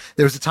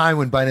there was a time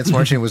when Binance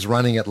Smart Chain was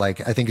running at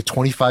like, I think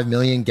 25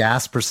 million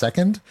gas per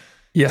second.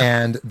 Yeah.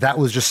 And that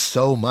was just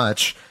so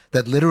much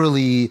that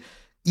literally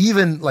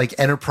even like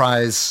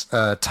enterprise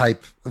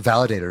type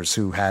validators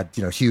who had,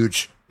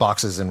 huge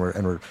boxes and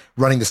were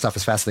running the stuff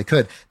as fast as they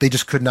could, they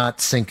just could not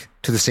sync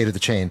to the state of the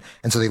chain.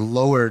 And so they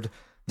lowered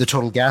the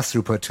total gas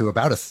throughput to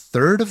about a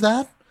third of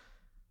that,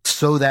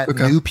 so that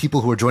new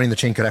people who are joining the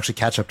chain could actually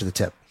catch up to the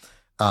tip.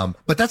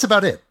 But that's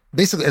about it.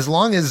 Basically, as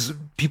long as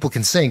people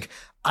can sync,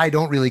 I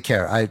don't really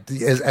care.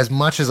 As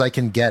much as I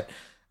can get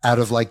out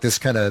of like this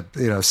kind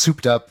of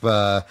souped up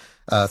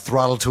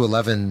throttle to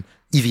 11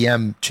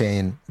 EVM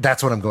chain,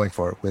 that's what I'm going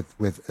for with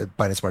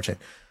Binance Smart Chain.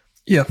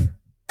 Yeah.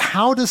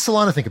 How does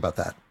Solana think about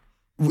that?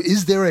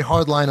 Is there a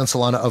hard line on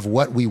Solana of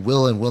what we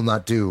will and will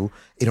not do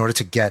in order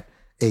to get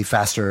a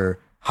faster,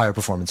 higher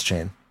performance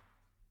chain?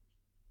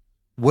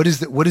 What is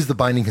the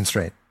binding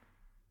constraint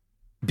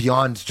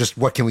beyond just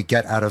what can we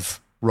get out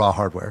of raw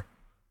hardware?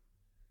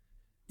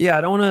 Yeah,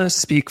 I don't want to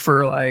speak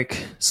for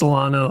like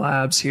Solana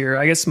Labs here.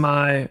 I guess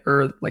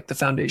or like the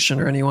foundation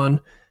or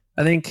anyone.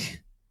 I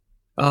think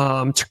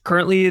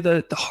currently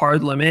the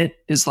hard limit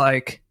is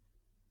like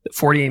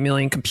 48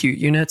 million compute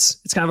units.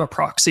 It's kind of a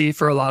proxy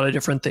for a lot of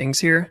different things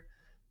here.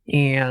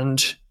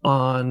 And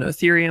on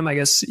Ethereum, I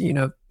guess,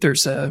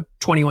 there's a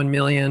 21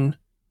 million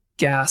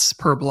gas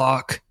per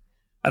block.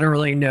 I don't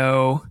really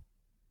know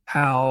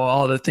how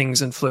all the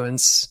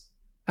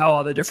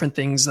different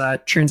things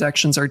that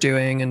transactions are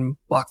doing and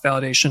block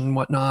validation and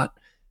whatnot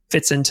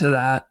fits into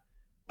that.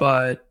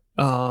 But,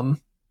 I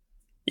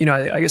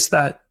guess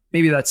that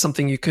maybe that's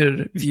something you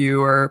could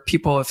view, or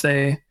people,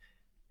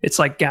 it's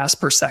like gas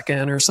per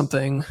second or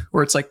something,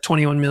 where it's like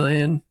 21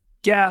 million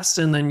gas,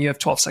 and then you have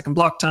 12-second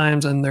block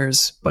times, and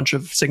there's a bunch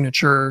of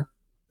signature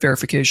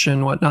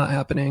verification, whatnot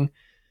happening.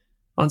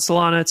 On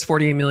Solana, it's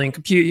 48 million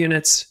compute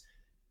units.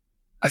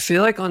 I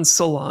feel like on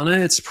Solana,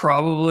 it's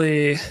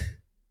probably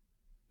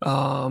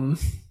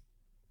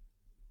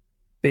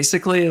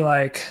basically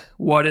like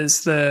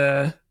what's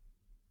the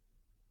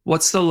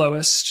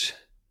lowest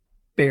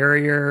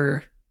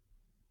barrier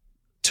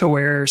to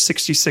where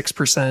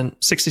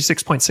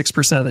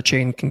 66.6% of the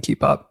chain can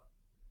keep up.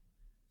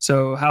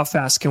 So how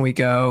fast can we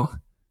go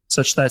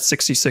such that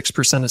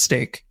 66% of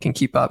stake can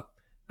keep up?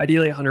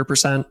 Ideally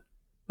 100%.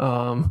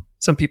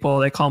 Some people,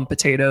 they call them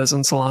potatoes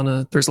on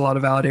Solana. There's a lot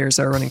of validators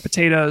that are running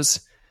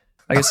potatoes.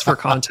 I guess for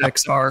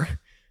context, our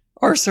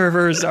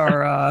servers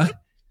are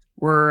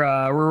we're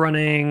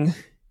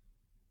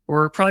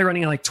probably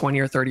running at like 20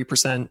 or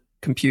 30%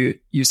 compute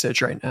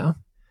usage right now.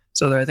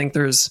 So I think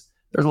there's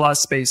a lot of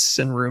space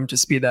and room to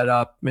speed that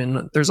up.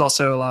 And there's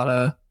also a lot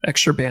of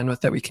extra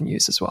bandwidth that we can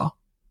use as well.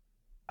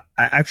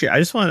 I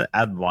just want to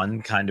add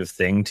one kind of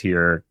thing to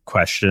your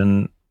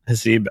question,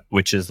 Haseeb,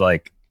 which is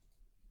like,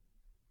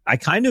 I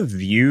kind of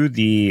view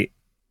the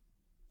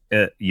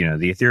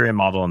Ethereum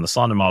model and the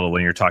Solana model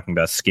when you're talking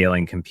about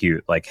scaling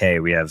compute, like, hey,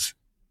 we have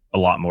a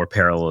lot more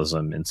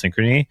parallelism in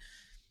Synchrony,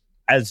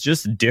 as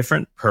just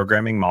different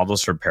programming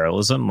models for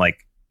parallelism.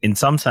 Like, in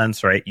some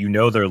sense, right,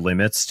 there are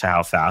limits to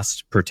how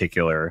fast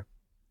particular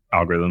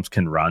algorithms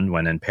can run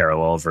when in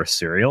parallel versus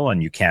serial,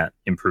 and you can't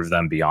improve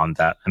them beyond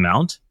that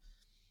amount.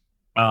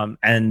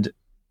 And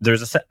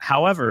there's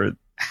however,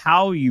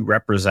 how you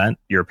represent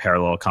your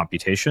parallel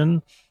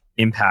computation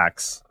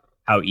impacts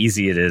how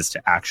easy it is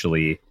to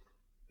actually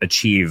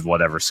achieve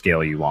whatever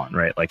scale you want,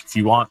 right? Like, if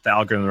you want the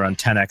algorithm to run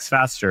 10x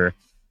faster,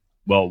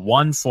 well,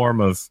 one form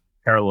of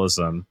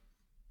parallelism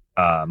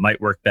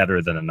might work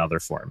better than another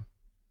form.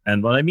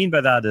 And what I mean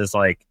by that is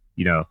like,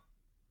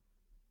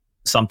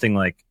 something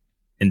like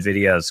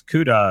NVIDIA's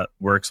CUDA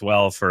works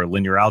well for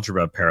linear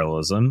algebra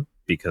parallelism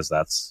because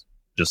that's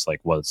just like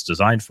what it's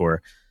designed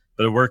for,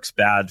 but it works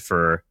bad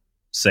for,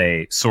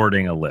 say,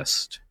 sorting a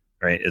list,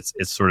 right? It's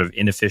sort of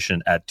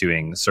inefficient at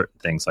doing certain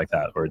things like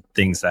that, or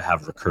things that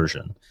have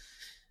recursion.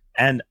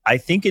 And I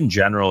think in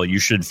general, you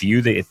should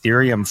view the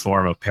Ethereum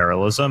form of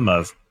parallelism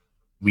of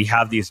we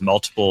have these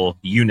multiple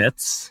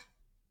units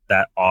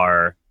that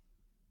are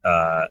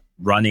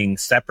running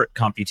separate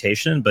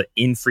computation, but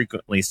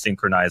infrequently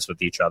synchronized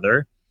with each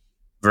other,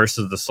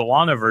 versus the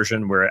Solana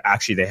version where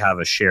actually they have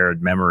a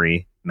shared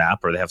memory map,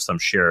 or they have some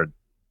shared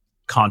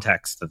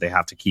context that they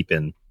have to keep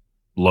in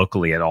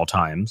locally at all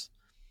times,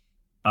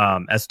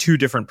 as two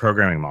different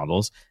programming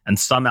models. And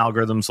some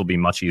algorithms will be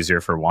much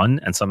easier for one,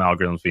 and some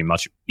algorithms will be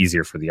much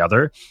easier for the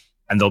other.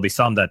 And there'll be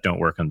some that don't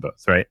work on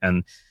both, right?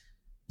 And,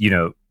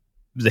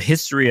 the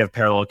history of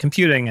parallel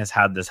computing has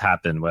had this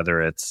happen,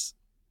 whether it's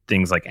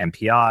things like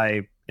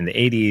MPI in the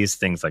 80s,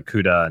 things like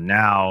CUDA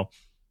now.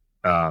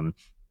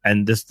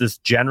 And this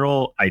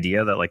general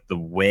idea that like the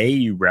way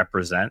you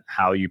represent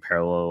how you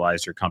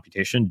parallelize your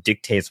computation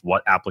dictates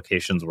what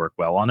applications work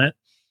well on it,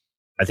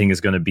 I think is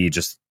going to be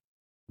just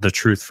the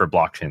truth for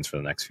blockchains for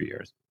the next few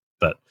years.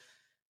 But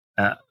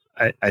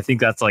I think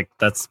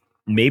that's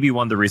maybe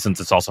one of the reasons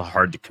it's also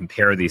hard to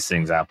compare these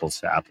things apples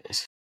to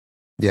apples.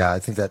 Yeah, I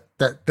think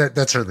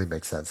that certainly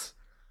makes sense.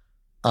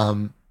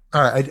 All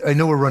right, I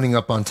know we're running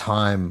up on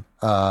time,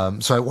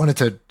 so I wanted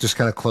to just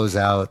kind of close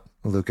out,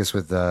 Lucas,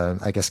 with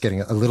I guess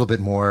getting a little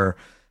bit more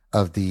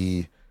of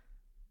the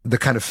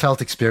kind of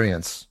felt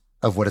experience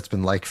of what it's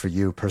been like for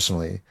you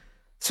personally.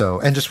 So,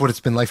 and just what it's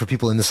been like for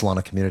people in the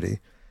Solana community.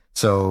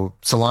 So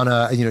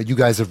Solana, you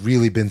guys have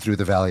really been through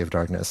the valley of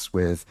darkness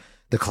with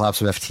the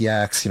collapse of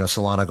FTX,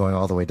 Solana going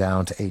all the way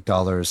down to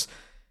 $8.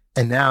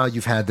 And now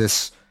you've had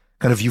this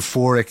kind of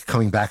euphoric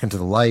coming back into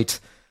the light.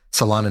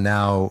 Solana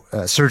now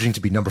surging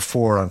to be number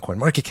 4 on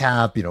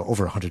CoinMarketCap,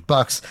 over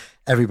 $100.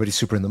 Everybody's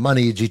super in the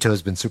money. Jito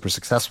has been super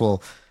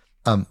successful.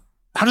 How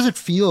does it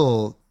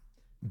feel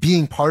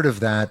being part of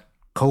that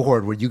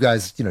cohort where you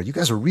guys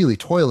are really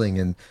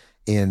toiling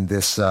in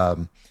this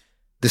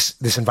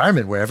this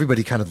environment where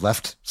everybody kind of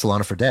left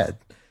Solana for dead?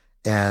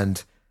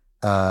 And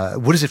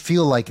what does it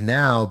feel like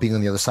now being on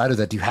the other side of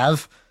that? Do you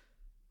have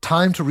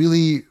time to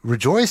really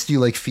rejoice? Do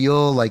you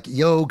feel like,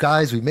 yo,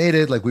 guys, we made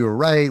it, like we were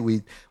right,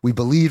 we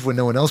believed when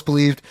no one else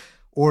believed?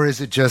 Or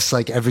is it just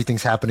like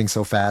everything's happening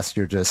so fast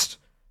you're just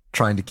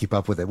trying to keep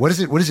up with it? What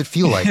does it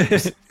feel like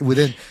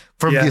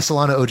from the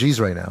Solana OGs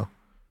right now?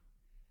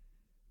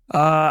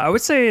 I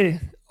would say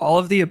all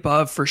of the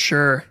above for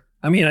sure.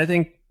 I mean, I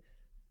think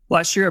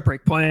last year at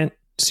Breakpoint,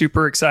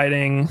 super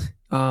exciting.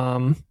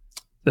 The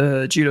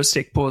Jito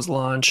stake pool was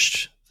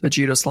launched, the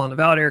Jito Solana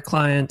Validator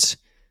client.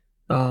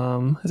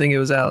 I think it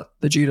was the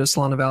Jito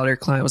Solana Validator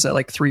client was at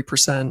like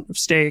 3% of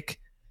stake,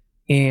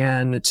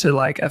 and to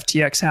like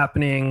FTX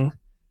happening,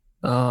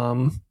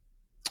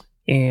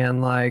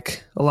 and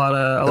like a lot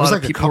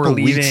of people were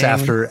leaving.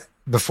 Weeks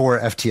before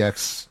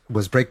FTX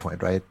was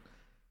Breakpoint, right?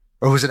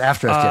 Or was it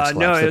after FTX?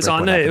 No, it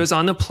was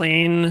on the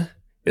plane.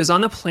 It was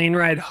on the plane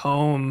ride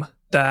home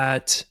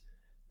that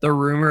the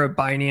rumor of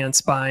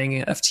Binance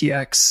buying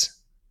FTX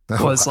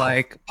was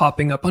like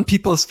popping up on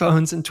people's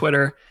phones and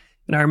Twitter.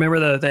 And I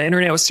remember the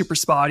internet was super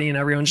spotty, and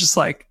everyone just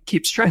like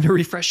keeps trying to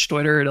refresh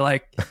Twitter to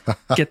like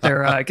get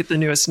get the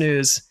newest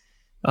news.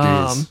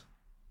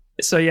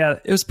 So yeah,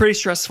 it was pretty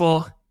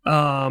stressful.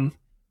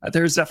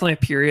 There's definitely a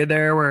period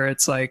there where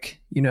it's like,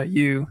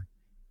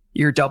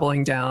 you're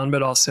doubling down,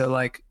 but also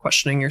like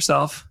questioning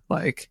yourself,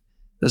 like,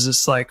 is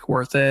this like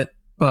worth it?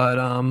 But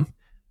I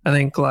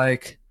think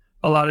like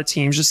a lot of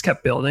teams just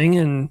kept building,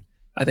 and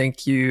I think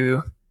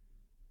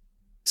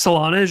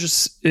Solana is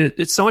just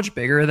it's so much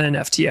bigger than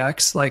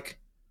FTX. Like,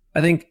 I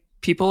think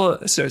people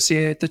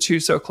associate the two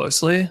so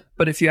closely,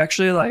 but if you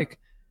actually like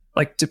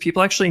do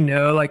people actually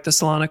know like the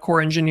Solana core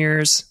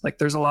engineers? Like,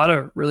 there's a lot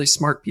of really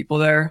smart people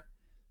there.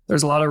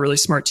 There's a lot of really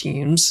smart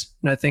teams,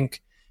 and I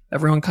think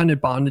everyone kind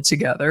of bonded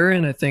together.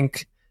 And I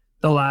think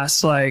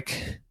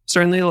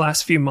certainly the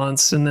last few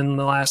months, and then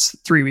the last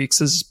 3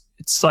 weeks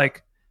it's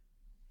like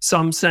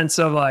some sense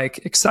of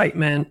like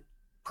excitement,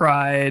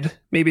 pride,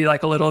 maybe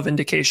like a little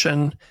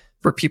vindication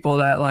for people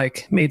that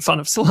like made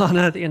fun of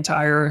Solana the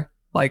entire,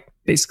 like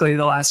basically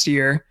the last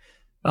year.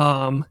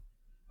 I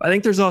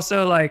think there's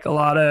also like a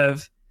lot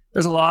of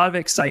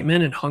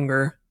excitement and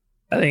hunger.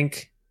 I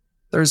think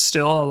there's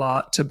still a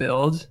lot to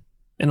build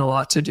and a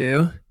lot to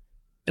do.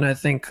 And I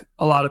think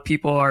a lot of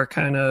people are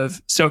kind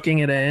of soaking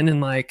it in and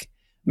like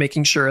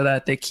making sure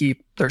that they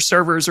keep their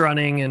servers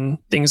running and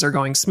things are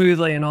going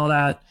smoothly and all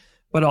that.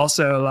 But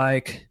also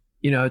like,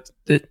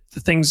 the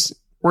things,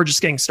 we're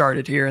just getting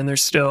started here, and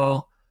there's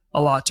still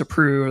a lot to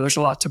prove. There's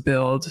a lot to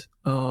build.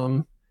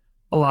 A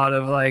lot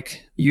of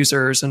like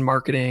users and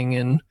marketing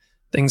and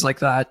things like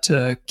that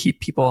to keep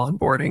people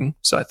onboarding.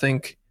 So I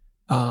think,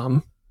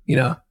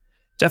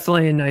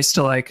 definitely nice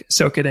to like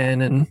soak it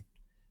in and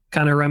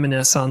kind of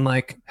reminisce on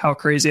like how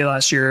crazy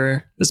last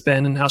year has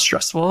been and how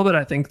stressful, but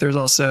I think there's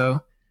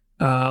also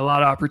a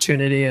lot of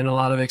opportunity and a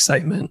lot of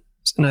excitement.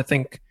 And I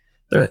think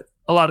a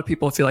lot of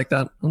people feel like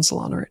that on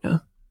Solana right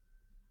now.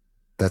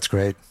 That's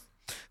great.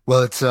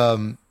 Well, it's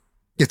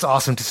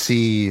awesome to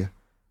see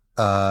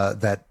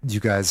that you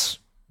guys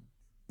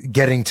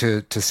getting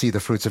to see the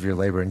fruits of your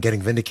labor and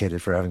getting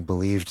vindicated for having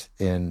believed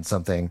in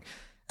something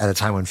at a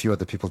time when few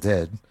other people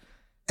did.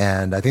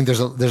 And I think there's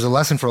a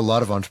lesson for a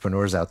lot of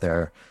entrepreneurs out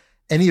there.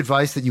 Any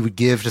advice that you would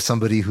give to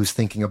somebody who's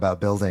thinking about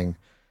building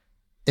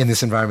in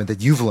this environment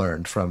that you've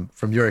learned from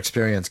your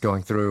experience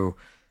going through,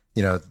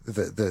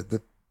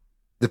 the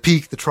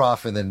peak, the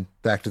trough, and then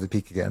back to the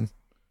peak again?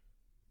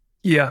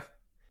 Yeah.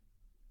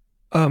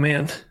 Oh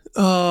man.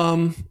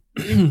 I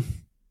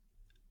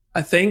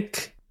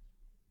think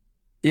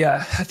you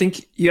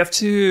have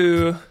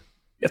to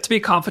be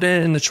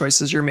confident in the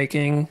choices you're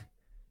making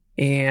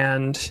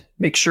and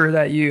make sure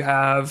that you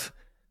have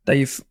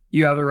the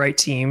right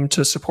team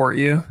to support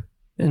you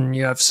and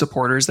you have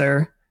supporters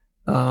there.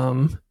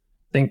 I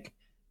think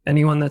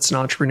anyone that's an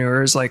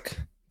entrepreneur is like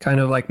kind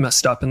of like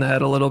messed up in the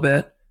head a little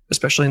bit,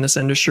 especially in this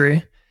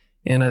industry.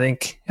 And I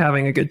think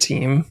having a good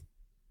team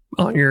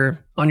on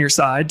your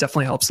side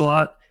definitely helps a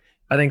lot.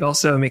 I think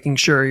also making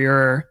sure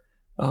you're,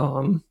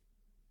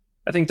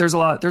 I think there's a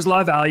lot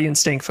of value in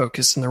staying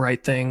focused on the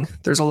right thing.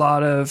 There's a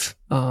lot of,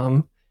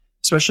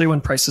 especially when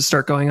prices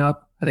start going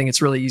up, I think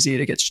it's really easy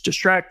to get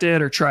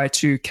distracted or try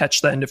to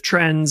catch the end of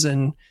trends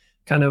and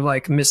kind of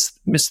like miss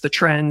the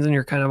trends, and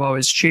you're kind of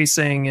always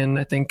chasing. And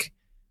I think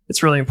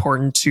it's really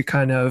important to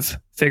kind of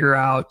figure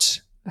out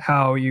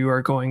how you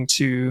are going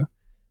to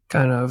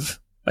kind of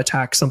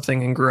attack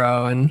something and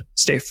grow and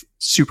stay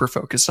super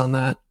focused on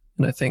that.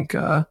 And I think,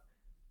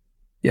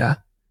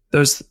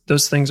 those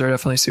things are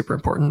definitely super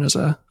important as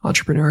an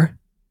entrepreneur.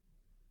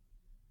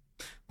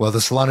 Well, the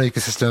Solana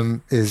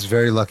ecosystem is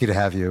very lucky to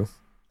have you,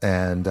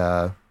 and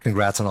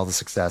congrats on all the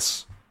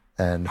success,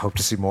 and hope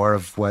to see more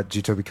of what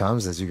Jito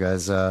becomes as you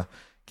guys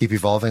keep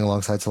evolving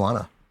alongside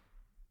Solana.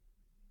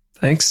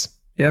 Thanks.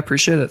 Yeah,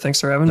 appreciate it.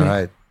 Thanks for having me. All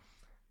right.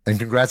 And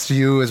congrats to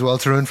you as well,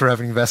 Tarun, for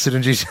having invested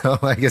in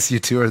Jito. I guess you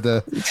two are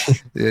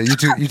you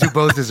two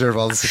both deserve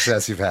all the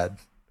success you've had.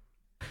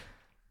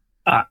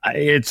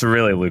 It's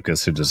really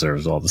Lucas who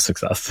deserves all the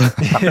success.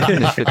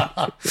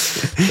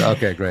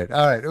 Okay, great.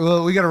 All right.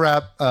 Well, we got to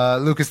wrap.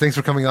 Lucas, thanks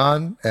for coming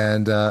on.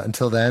 And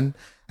until then,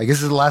 I guess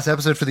this is the last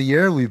episode for the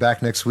year. We'll be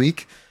back next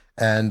week.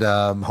 And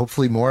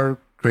hopefully more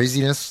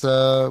craziness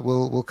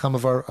will come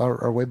of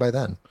our way by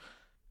then.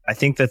 I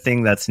think the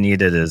thing that's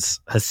needed is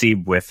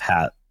Hasib with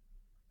hat.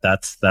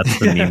 That's the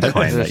meme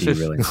coin that you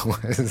really need.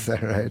 Is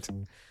that right?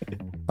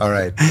 All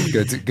right.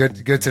 Good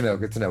to know.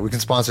 Good to know. We can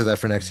sponsor that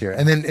for next year.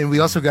 And we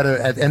also got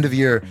to, at the end of the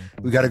year,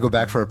 we got to go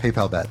back for a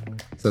PayPal bet.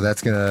 So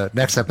that's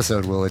next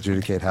episode, we'll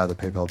adjudicate how the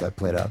PayPal bet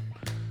played out.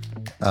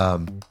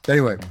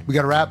 Anyway, we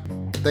got to wrap.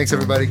 Thanks,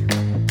 everybody.